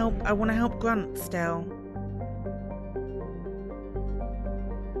want to help. I want to help Grunt still.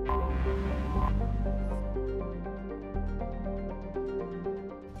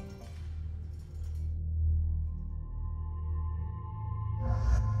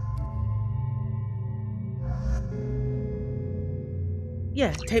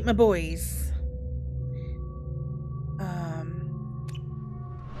 Yeah, take my boys.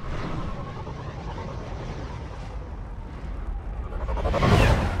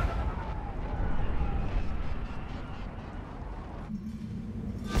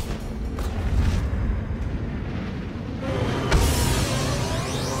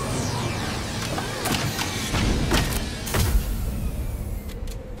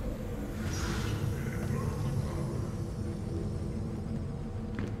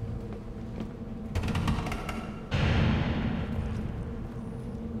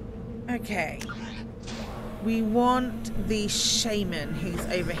 Okay, we want the shaman who's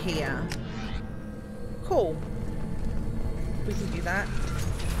over here. Cool, we can do that.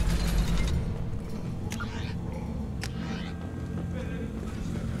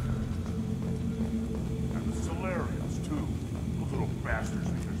 And the Salarians too. Those little bastards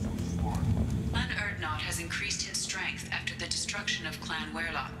think they're so smart. Clan Erdnot has increased in strength after the destruction of Clan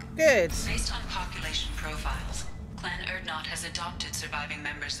Werlock. Good. Based on population profiles, Clan Erdnot has adopted surviving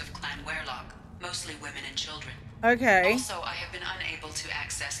members of Clan Werlock, mostly women and children. Okay. Also, I have been unable to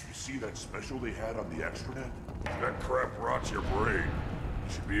access... You see that special they had on the extranet? That crap rots your brain.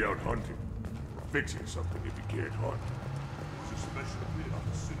 You should be out hunting. Or fixing something if you can't hunt. There's a special bit on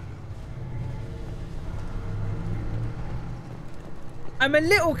the Citadel. I'm a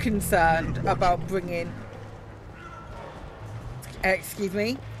little concerned about bringing... excuse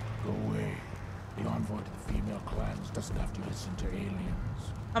me? Go away. The envoy to the female clans doesn't have to listen to aliens.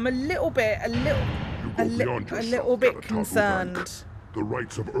 I'm a little bit concerned. The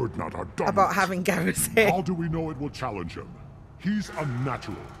rights of Erdnot are dominant. About having Garrus here. How do we know it will challenge him? He's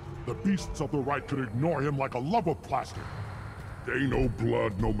unnatural. The beasts of the right could ignore him like a lump of plastic. They know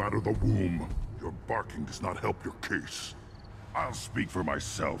blood no matter the womb. Your barking does not help your case. I'll speak for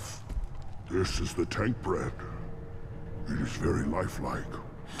myself. This is the tank bread. It is very lifelike.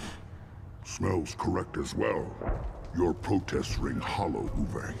 Smells correct as well. Your protests ring hollow,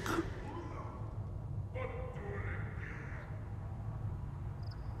 Uvank.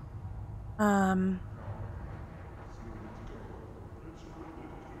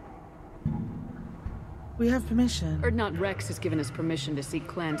 We have permission. Erdnot Rex has given us permission to seek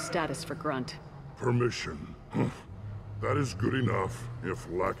clan status for Grunt. Permission? That is good enough, if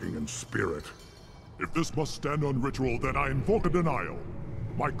lacking in spirit. If this must stand on ritual, then I invoke a denial.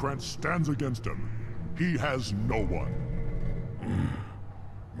 My Grant stands against him. He has no one.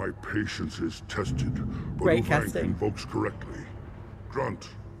 My patience is tested, but Uvank invokes correctly. Grunt,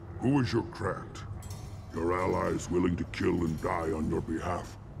 who is your Grant? Your allies willing to kill and die on your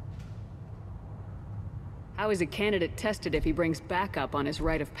behalf? How is a candidate tested if he brings backup on his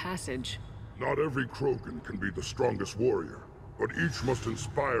rite of passage? Not every Krogan can be the strongest warrior, but each must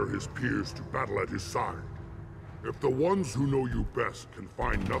inspire his peers to battle at his side. If the ones who know you best can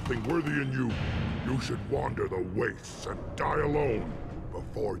find nothing worthy in you, you should wander the wastes and die alone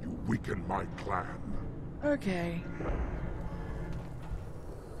before you weaken my clan. Okay.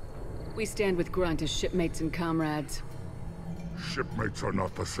 We stand with Grunt as shipmates and comrades. Shipmates are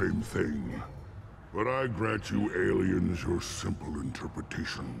not the same thing. But I grant you aliens your simple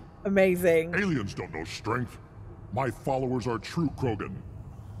interpretation. Amazing. Aliens don't know strength. My followers are true Krogan.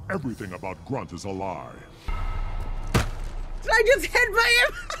 Everything about Grunt is a lie. Did I just headbutt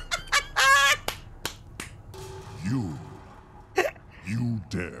him? You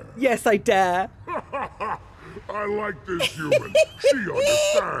dare. Yes, I dare. I like this human. She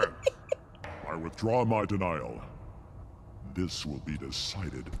understands. I withdraw my denial. This will be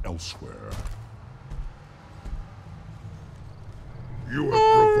decided elsewhere. You have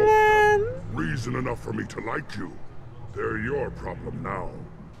provoked them. Reason enough for me to like you. They're your problem now.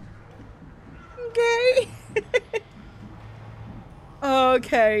 Okay.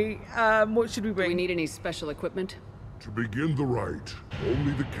 Okay, what should we bring? Do we need any special equipment? To begin the rite,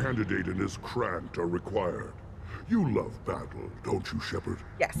 only the candidate and his Krant are required. You love battle, don't you, Shepard?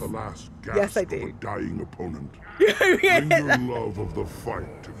 Yes. The last Yes, I gasp do. of a dying opponent. Bring your love of the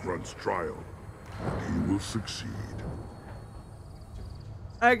fight to Grunt's trial, and he will succeed.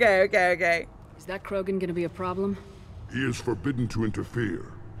 Okay. Is that Krogan gonna be a problem? He is forbidden to interfere,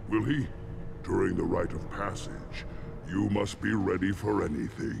 will he? During the rite of passage, you must be ready for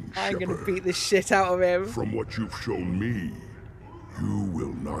anything, I'm Shepard. gonna beat the shit out of him. From what you've shown me, you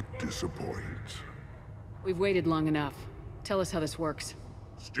will not disappoint. We've waited long enough. Tell us how this works.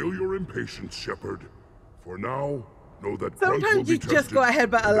 Still your impatience, Shepard. For now, know that Grunt will Sometimes be you just tempted, got a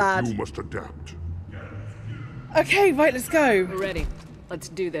headbutt a and that lad. you must adapt. Okay, right, let's go. We're ready. Let's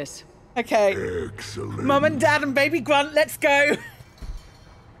do this. Okay. Excellent. Mum and Dad and baby Grunt, let's go.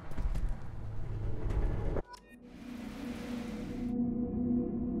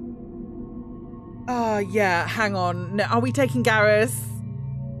 Oh, yeah, hang on. No, are we taking Garrus?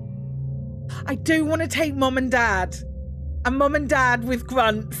 I do want to take Mum and Dad. And Mum and Dad with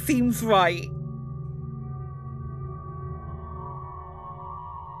Grunt seems right.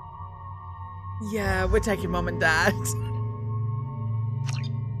 Yeah, we're taking Mum and Dad.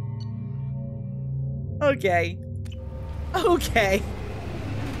 Okay. Okay.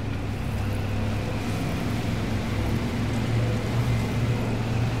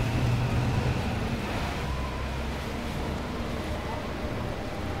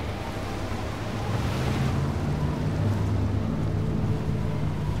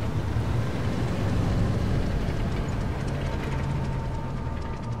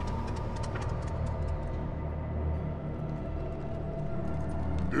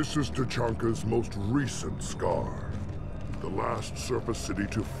 This is Tachanka's most recent scar. The last surface city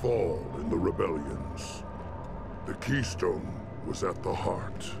to fall in the rebellions. The Keystone was at the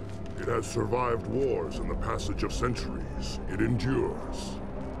heart. It has survived wars and the passage of centuries. It endures.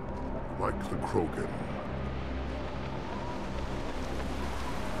 Like the Krogan.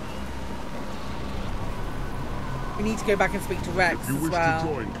 We need to go back and speak to Rex If you as wish well. to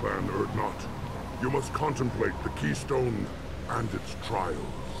join Clan Urdnot, you must contemplate the Keystone and its trials.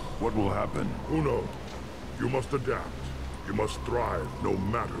 What will happen? Who knows? You must adapt. You must thrive no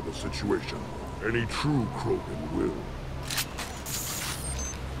matter the situation. Any true Krogan will.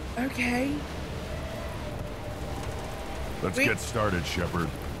 Okay. Let's get started, Shepard.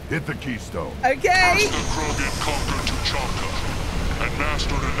 Hit the Keystone. Okay. As the Krogan conquered Tachanka and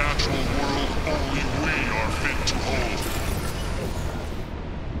mastered a natural world only we are fit to hold.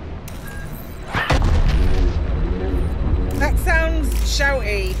 That sounds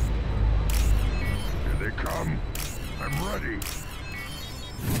shouty. Here they come. I'm ready.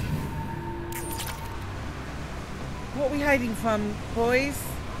 What are we hiding from, boys?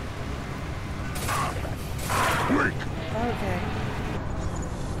 Quick! Okay.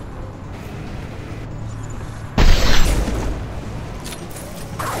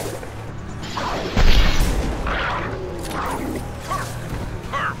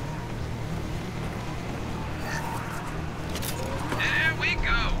 There we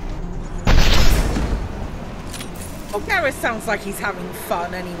go. Well, Garrus sounds like he's having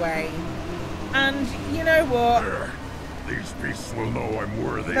fun anyway. And you know what? There. These beasts will know I'm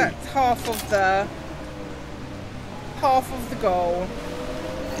worthy. That's half of the goal.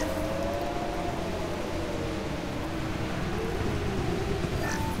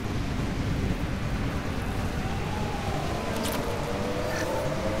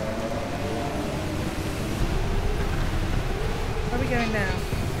 Where are we going now?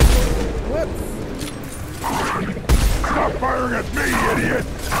 Whoops. Stop firing at me, idiot!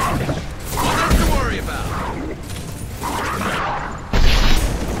 Nothing to worry about.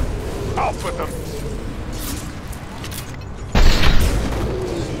 Out with them!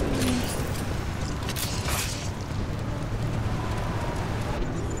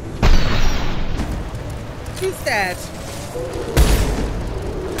 Who's dead?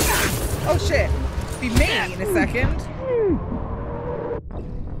 Oh shit. Be me in a second.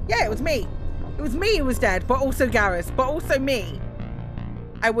 Yeah, it was me. It was me who was dead, but also Garrus, but also me.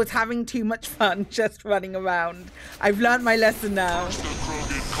 I was having too much fun just running around. I've learned my lesson now. The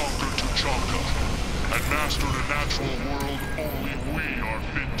Krogan conquered Tachanka and mastered a natural world only we are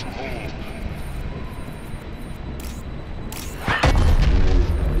fit to hold.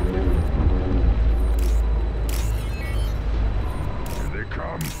 Here they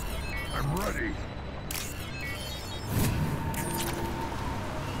come. I'm ready.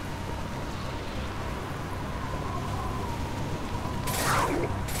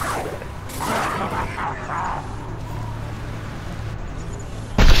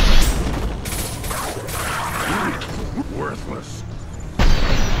 Worthless.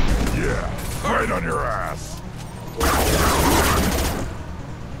 Yeah, right on your ass.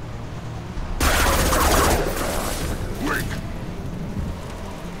 Wink.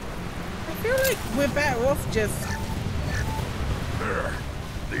 I feel like we're better off just... There.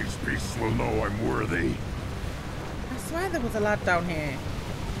 These beasts will know I'm worthy. I swear there was a lad down here.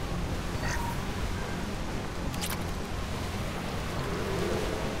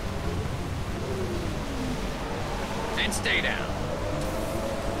 And stay down.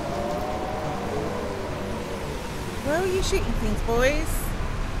 Where are you shooting things, boys?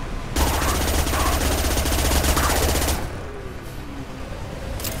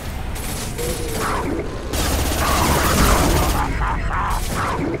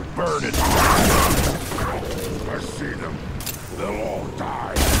 Burn it! I see them. They'll all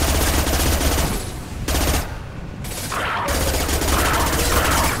die.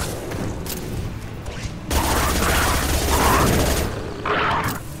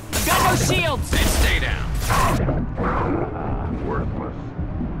 I've got no shields! Then stay down. Worthless.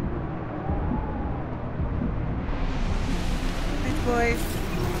 Thanks, boys.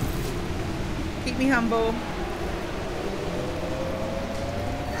 Keep me humble.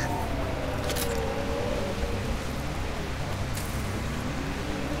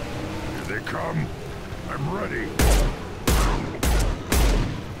 Here they come. I'm ready.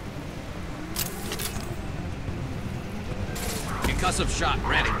 Concussive shot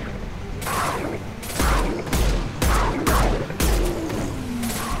ready.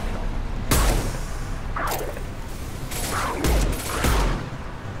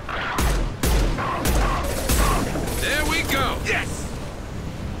 There we go. Yes.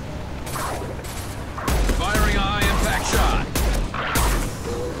 Firing a high-impact shot.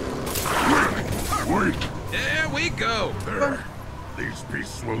 Wait. There we go. There. These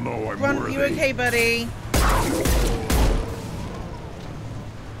beasts will know I'm Grunt, worthy. you okay, buddy?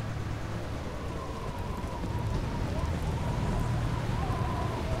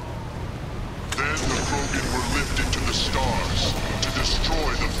 Then the Krogan were lifted to the stars to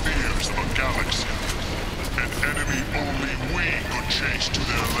destroy the fears of a galaxy. An enemy only we could chase to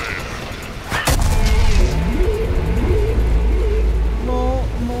their lair.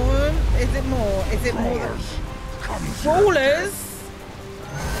 More? Is it more? Is it more than... Crawlers?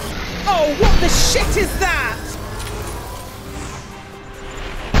 Oh, what the shit is that?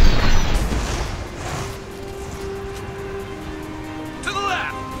 To the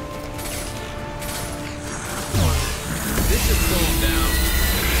left. This should slow him down.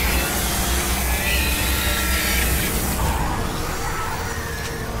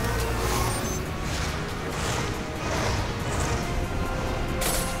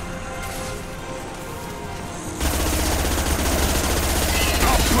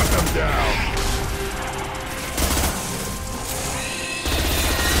 I'll put them down.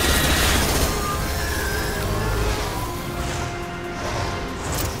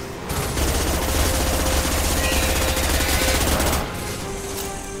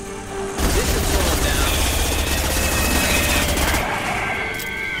 This should slow him down.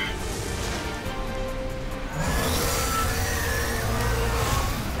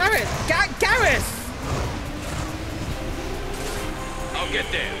 Garrus! I'll get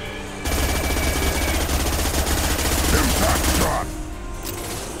there. Impact shot.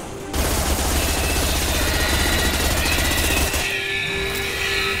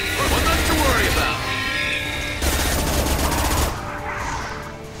 One left to worry about.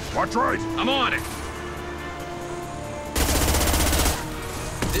 Watch right. I'm on it.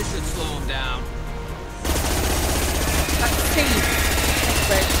 This should slow him down. That's Steve.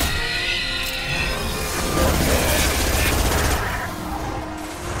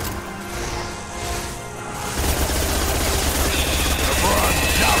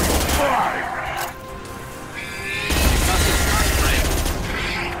 Now you'll fry. Concussive shot ready.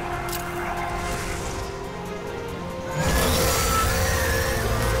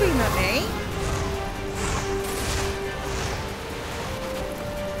 Scream at me.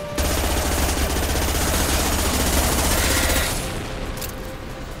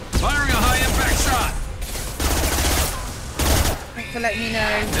 Firing a high-impact shot. Thanks for letting me know.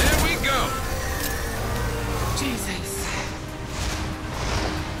 There we go. Jesus.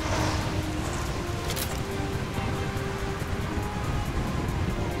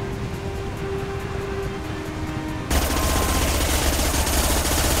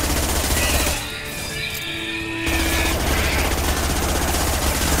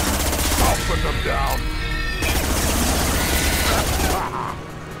 I'll put them down.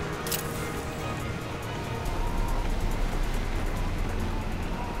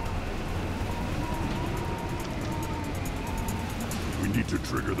 to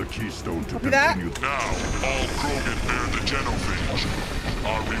trigger the keystone to Copy that. continue. Now, all Krogan bear the Genophage.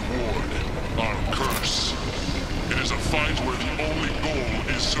 Our reward, our curse. It is a fight where the only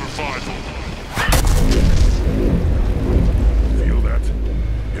goal is survival. Feel that?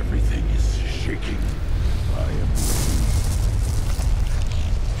 Everything is shaking. I am.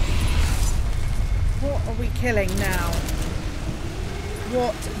 What are we killing now?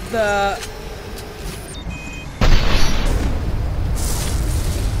 What the...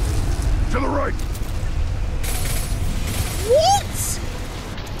 To the right! What?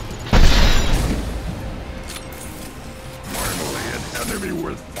 Finally, an enemy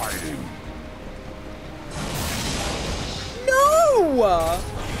worth fighting. No!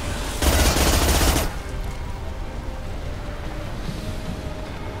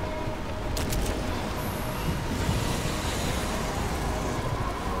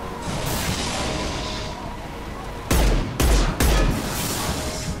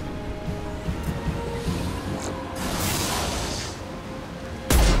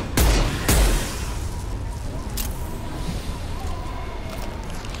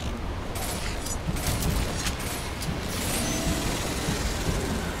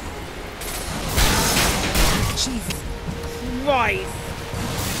 Jesus Christ.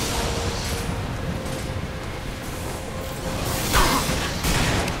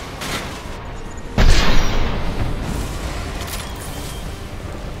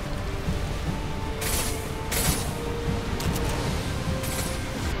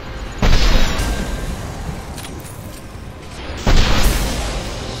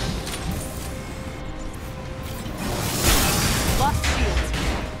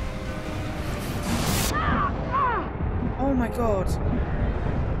 Oh my god.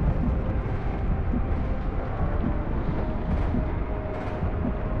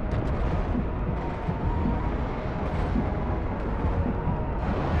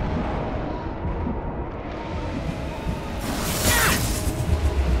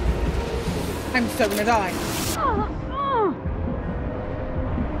 I'm so gonna die.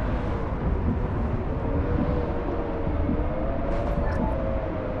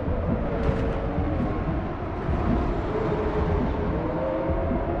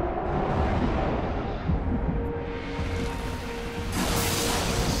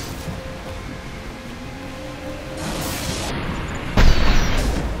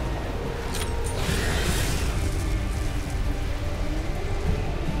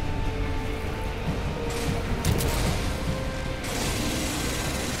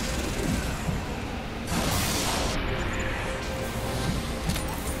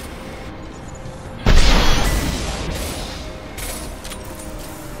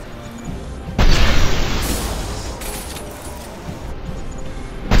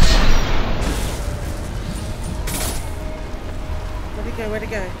 Where'd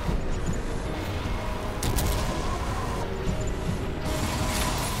it go?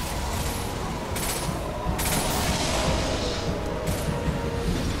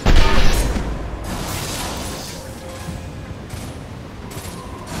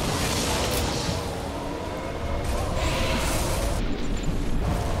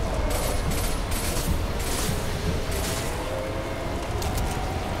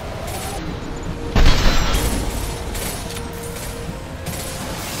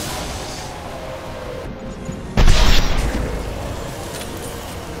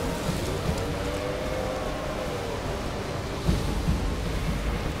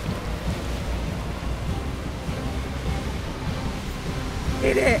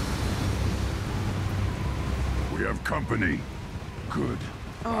 Did it! We have company. Good.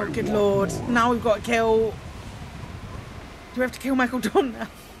 Oh, good lord. Now we've got to kill... Do we have to kill Michael Dawn now?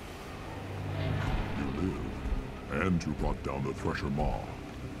 You live. And you brought down the Thresher Maw.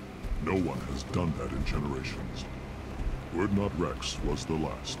 No one has done that in generations. Urdnot Rex was the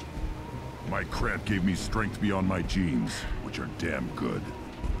last. My cramp gave me strength beyond my genes, which are damn good.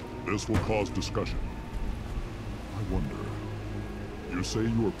 This will cause discussion. I wonder... You say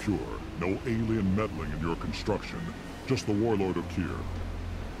you are pure, no alien meddling in your construction, just the warlord of Kier.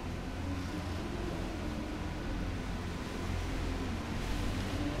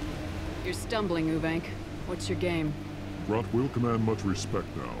 You're stumbling, Ubank. What's your game? Grot will command much respect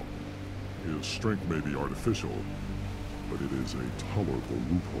now. His strength may be artificial, but it is a tolerable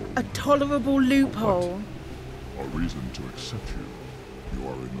loophole. A tolerable loophole? A reason to accept you. You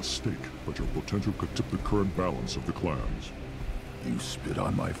are a mistake, but your potential could tip the current balance of the clans. You spit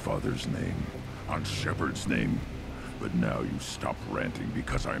on my father's name, on Shepard's name, but now you stop ranting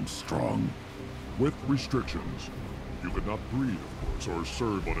because I'm strong. With restrictions. You could not breed, of course, or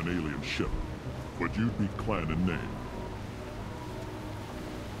serve on an alien ship, but you'd be clan in name.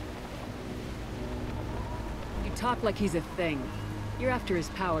 talk like he's a thing. You're after his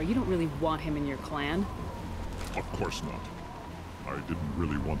power. You don't really want him in your clan. Of course not. I didn't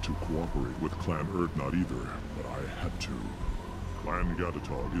really want to cooperate with Clan Urdnot either, but I had to. Clan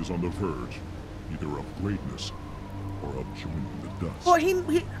Gatatog is on the verge, either of greatness or of joining the dust. Well,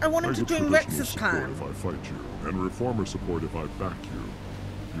 I want him to get join traditional Rex's support clan. if I fight you, and reformer support if I back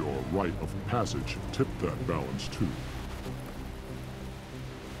you. Your rite of passage tipped that balance too.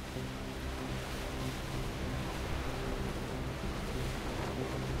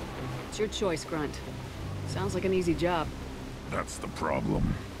 It's your choice, Grunt. Sounds like an easy job. That's the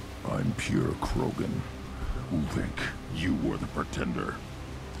problem. I'm pure Krogan. Who think you were the pretender?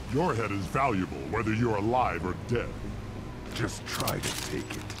 Your head is valuable, whether you're alive or dead. Just try to take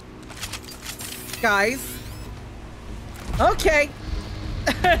it. Guys. Okay.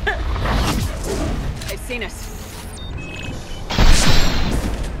 They've seen us.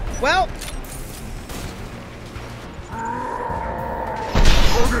 Well.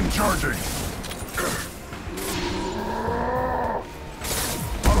 Krogan charging!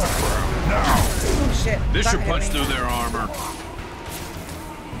 Oh shit. This That should hit punch me. through their armor.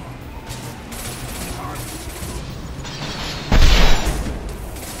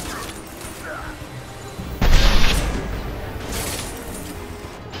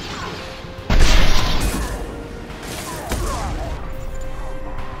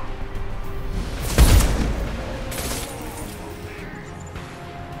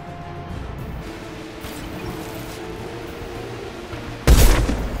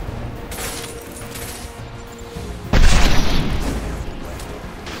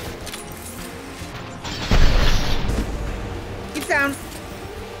 Down.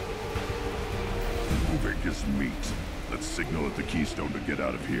 Moving is meat. Let's signal at the Keystone to get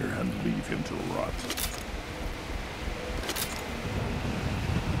out of here and leave him to rot.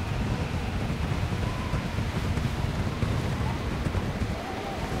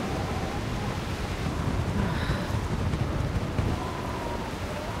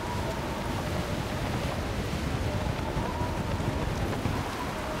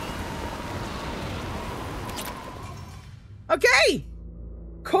 Okay.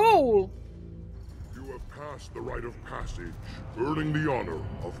 Cool. You have passed the rite of passage, earning the honor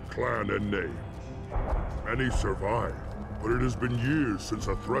of clan and name. Many survived, but it has been years since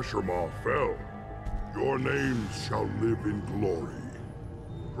a Thresher Maw fell. Your names shall live in glory.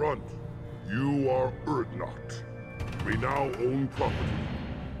 Grunt, you are Urdnot. We now own property.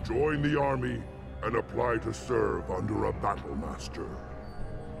 Join the army and apply to serve under a battle master.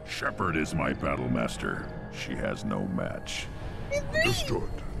 Shepard is my battle master. She has no match. Understood.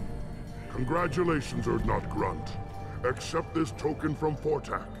 Congratulations, Urdnot Grunt. Accept this token from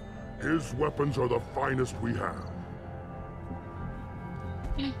Fortak. His weapons are the finest we have.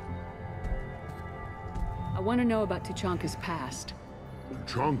 I want to know about Tuchanka's past.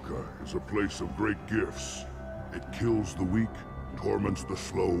 Tuchanka is a place of great gifts. It kills the weak, torments the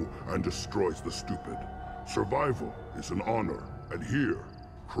slow, and destroys the stupid. Survival is an honor, and here,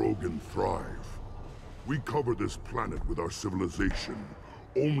 Krogan thrive. We cover this planet with our civilization,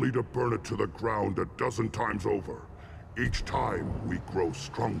 only to burn it to the ground a dozen times over. Each time, we grow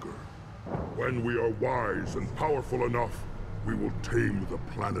stronger. When we are wise and powerful enough, we will tame the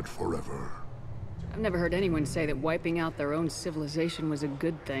planet forever. I've never heard anyone say that wiping out their own civilization was a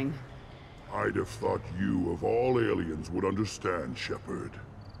good thing. I'd have thought you, of all aliens, would understand, Shepard.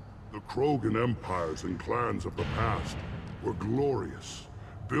 The Krogan empires and clans of the past were glorious,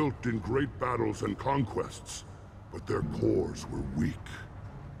 built in great battles and conquests, but their cores were weak.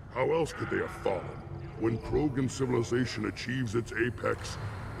 How else could they have fallen? When Krogan civilization achieves its apex,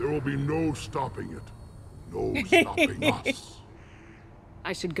 there will be no stopping it. No stopping us.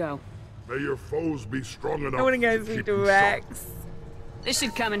 I should go. May your foes be strong enough I want to go to see keep the you Rex. This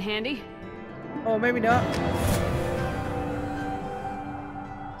should come in handy. Or maybe not.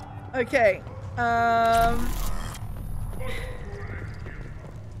 Okay.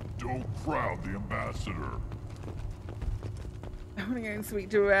 Don't crowd the ambassador. I want to go and speak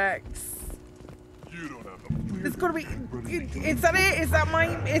to Rex. You don't have It's gotta be. Is that it?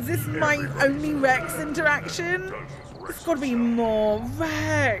 Is this my only Rex interaction? It's gotta be more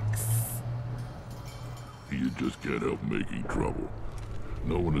Rex. You just can't help making trouble.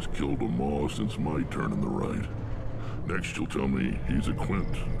 No one has killed a Maw since my turn in the right. Next you'll tell me he's a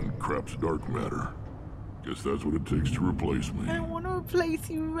Clint and crap's dark matter. Guess that's what it takes to replace me. I don't want to replace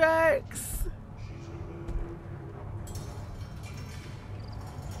you, Rex.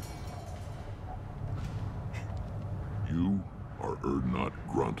 You are Urdnot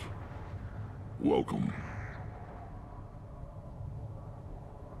Grunt. Welcome.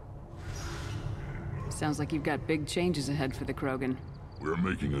 Sounds like you've got big changes ahead for the Krogan. We're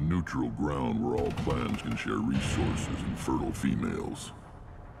making a neutral ground where all clans can share resources and fertile females.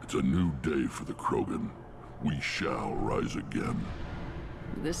 It's a new day for the Krogan. We shall rise again.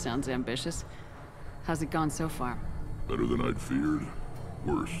 This sounds ambitious. How's it gone so far? Better than I'd feared.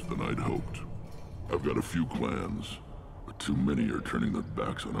 Worse than I'd hoped. I've got a few clans, but too many are turning their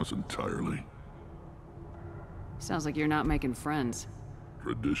backs on us entirely. Sounds like you're not making friends.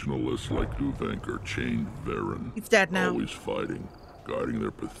 Traditionalists like Uvenk are chained Varen. He's dead now. Always fighting, guarding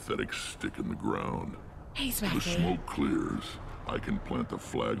their pathetic stick in the ground. He's when the ready. smoke clears, I can plant the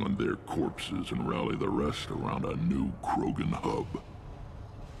flag on their corpses and rally the rest around a new Krogan hub.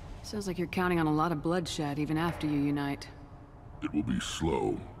 Sounds like you're counting on a lot of bloodshed even after you unite. It will be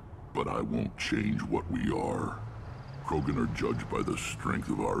slow, but I won't change what we are. Krogan are judged by the strength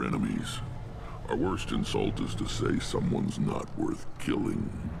of our enemies. Our worst insult is to say someone's not worth killing.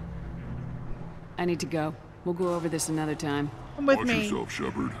 I need to go. We'll go over this another time. Come with Watch me. yourself,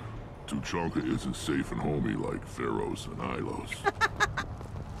 Shepard. Tuchanka isn't safe and homey like Pharaohs and Ilos.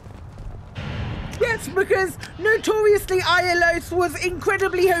 Yes, because notoriously Ialos was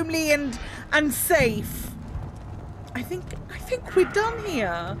incredibly homely and safe. I think we're done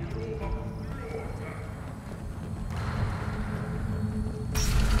here.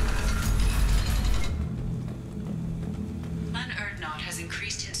 Clan Erdnot has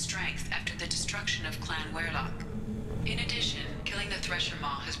increased in strength after the destruction of Clan Werlock. In addition, killing the Thresher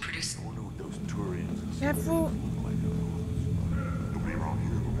Maw has produced those Turians. Careful.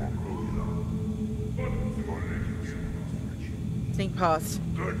 Sneak past.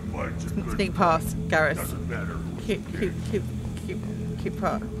 Sneak past, Garrus. Keep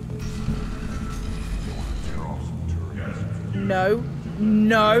past. No.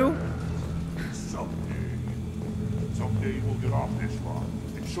 No. Someday we'll get off this rock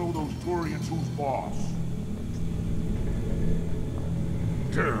and show those Turians who's boss.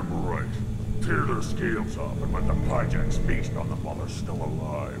 Damn right. Tear their scales off and let the Pyjax feast on them while they're still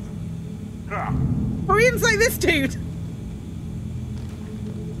alive. Ha! Turians like this dude.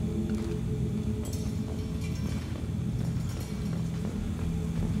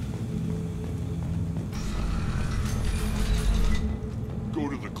 Go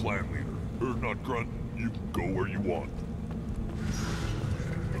to the clan leader. Erdnot Grunt, you can go where you want.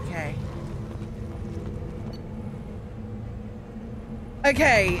 Okay.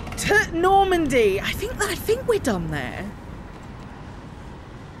 Okay, to Normandy. I think we're done there.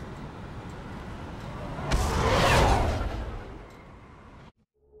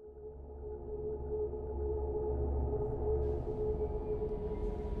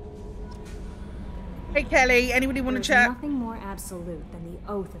 Hey Kelly, anybody want to There's chat? nothing more absolute than the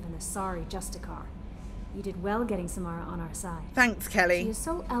oath of an Asari Justicar. You did well getting Samara on our side. Thanks, Kelly. She is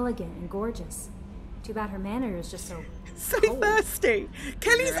so elegant and gorgeous. Too bad her manner is just so thirsty.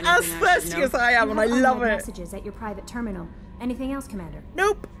 Kelly's as thirsty as I am, and I love it. Messages at your private terminal. Anything else, Commander?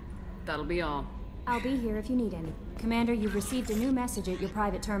 Nope. That'll be all. I'll be here if you need any. Commander, you've received a new message at your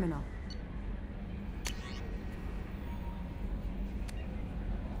private terminal.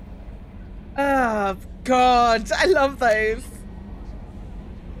 Oh, God. I love those.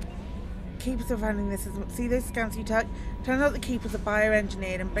 Keepers are running this. See those scans you took? Turns out the keepers are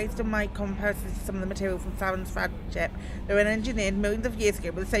bioengineered, and based on my comparisons to some of the material from Sauron's flagship, they were engineered millions of years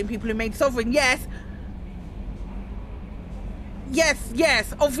ago by the same people who made Sovereign. Yes! Yes,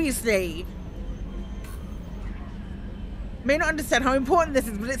 yes, obviously. May not understand how important this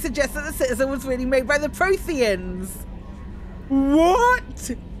is, but it suggests that the citizen was really made by the Protheans.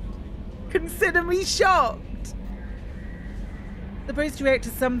 What? Consider me shocked. Supposed to react to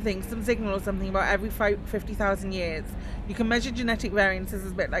something, some signal or something about every 50,000 years. You can measure genetic variances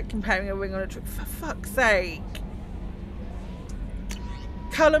as a bit like comparing a ring on a tree. For fuck's sake.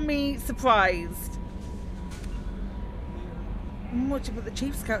 Colour me surprised. Much, but the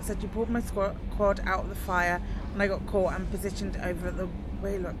chief scout said you pulled my quad out of the fire when I got caught and positioned over at the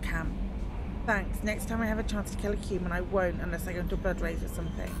Waylock camp. Thanks. Next time I have a chance to kill a human, I won't unless I go into a blood race or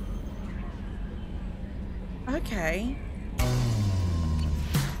something. Okay.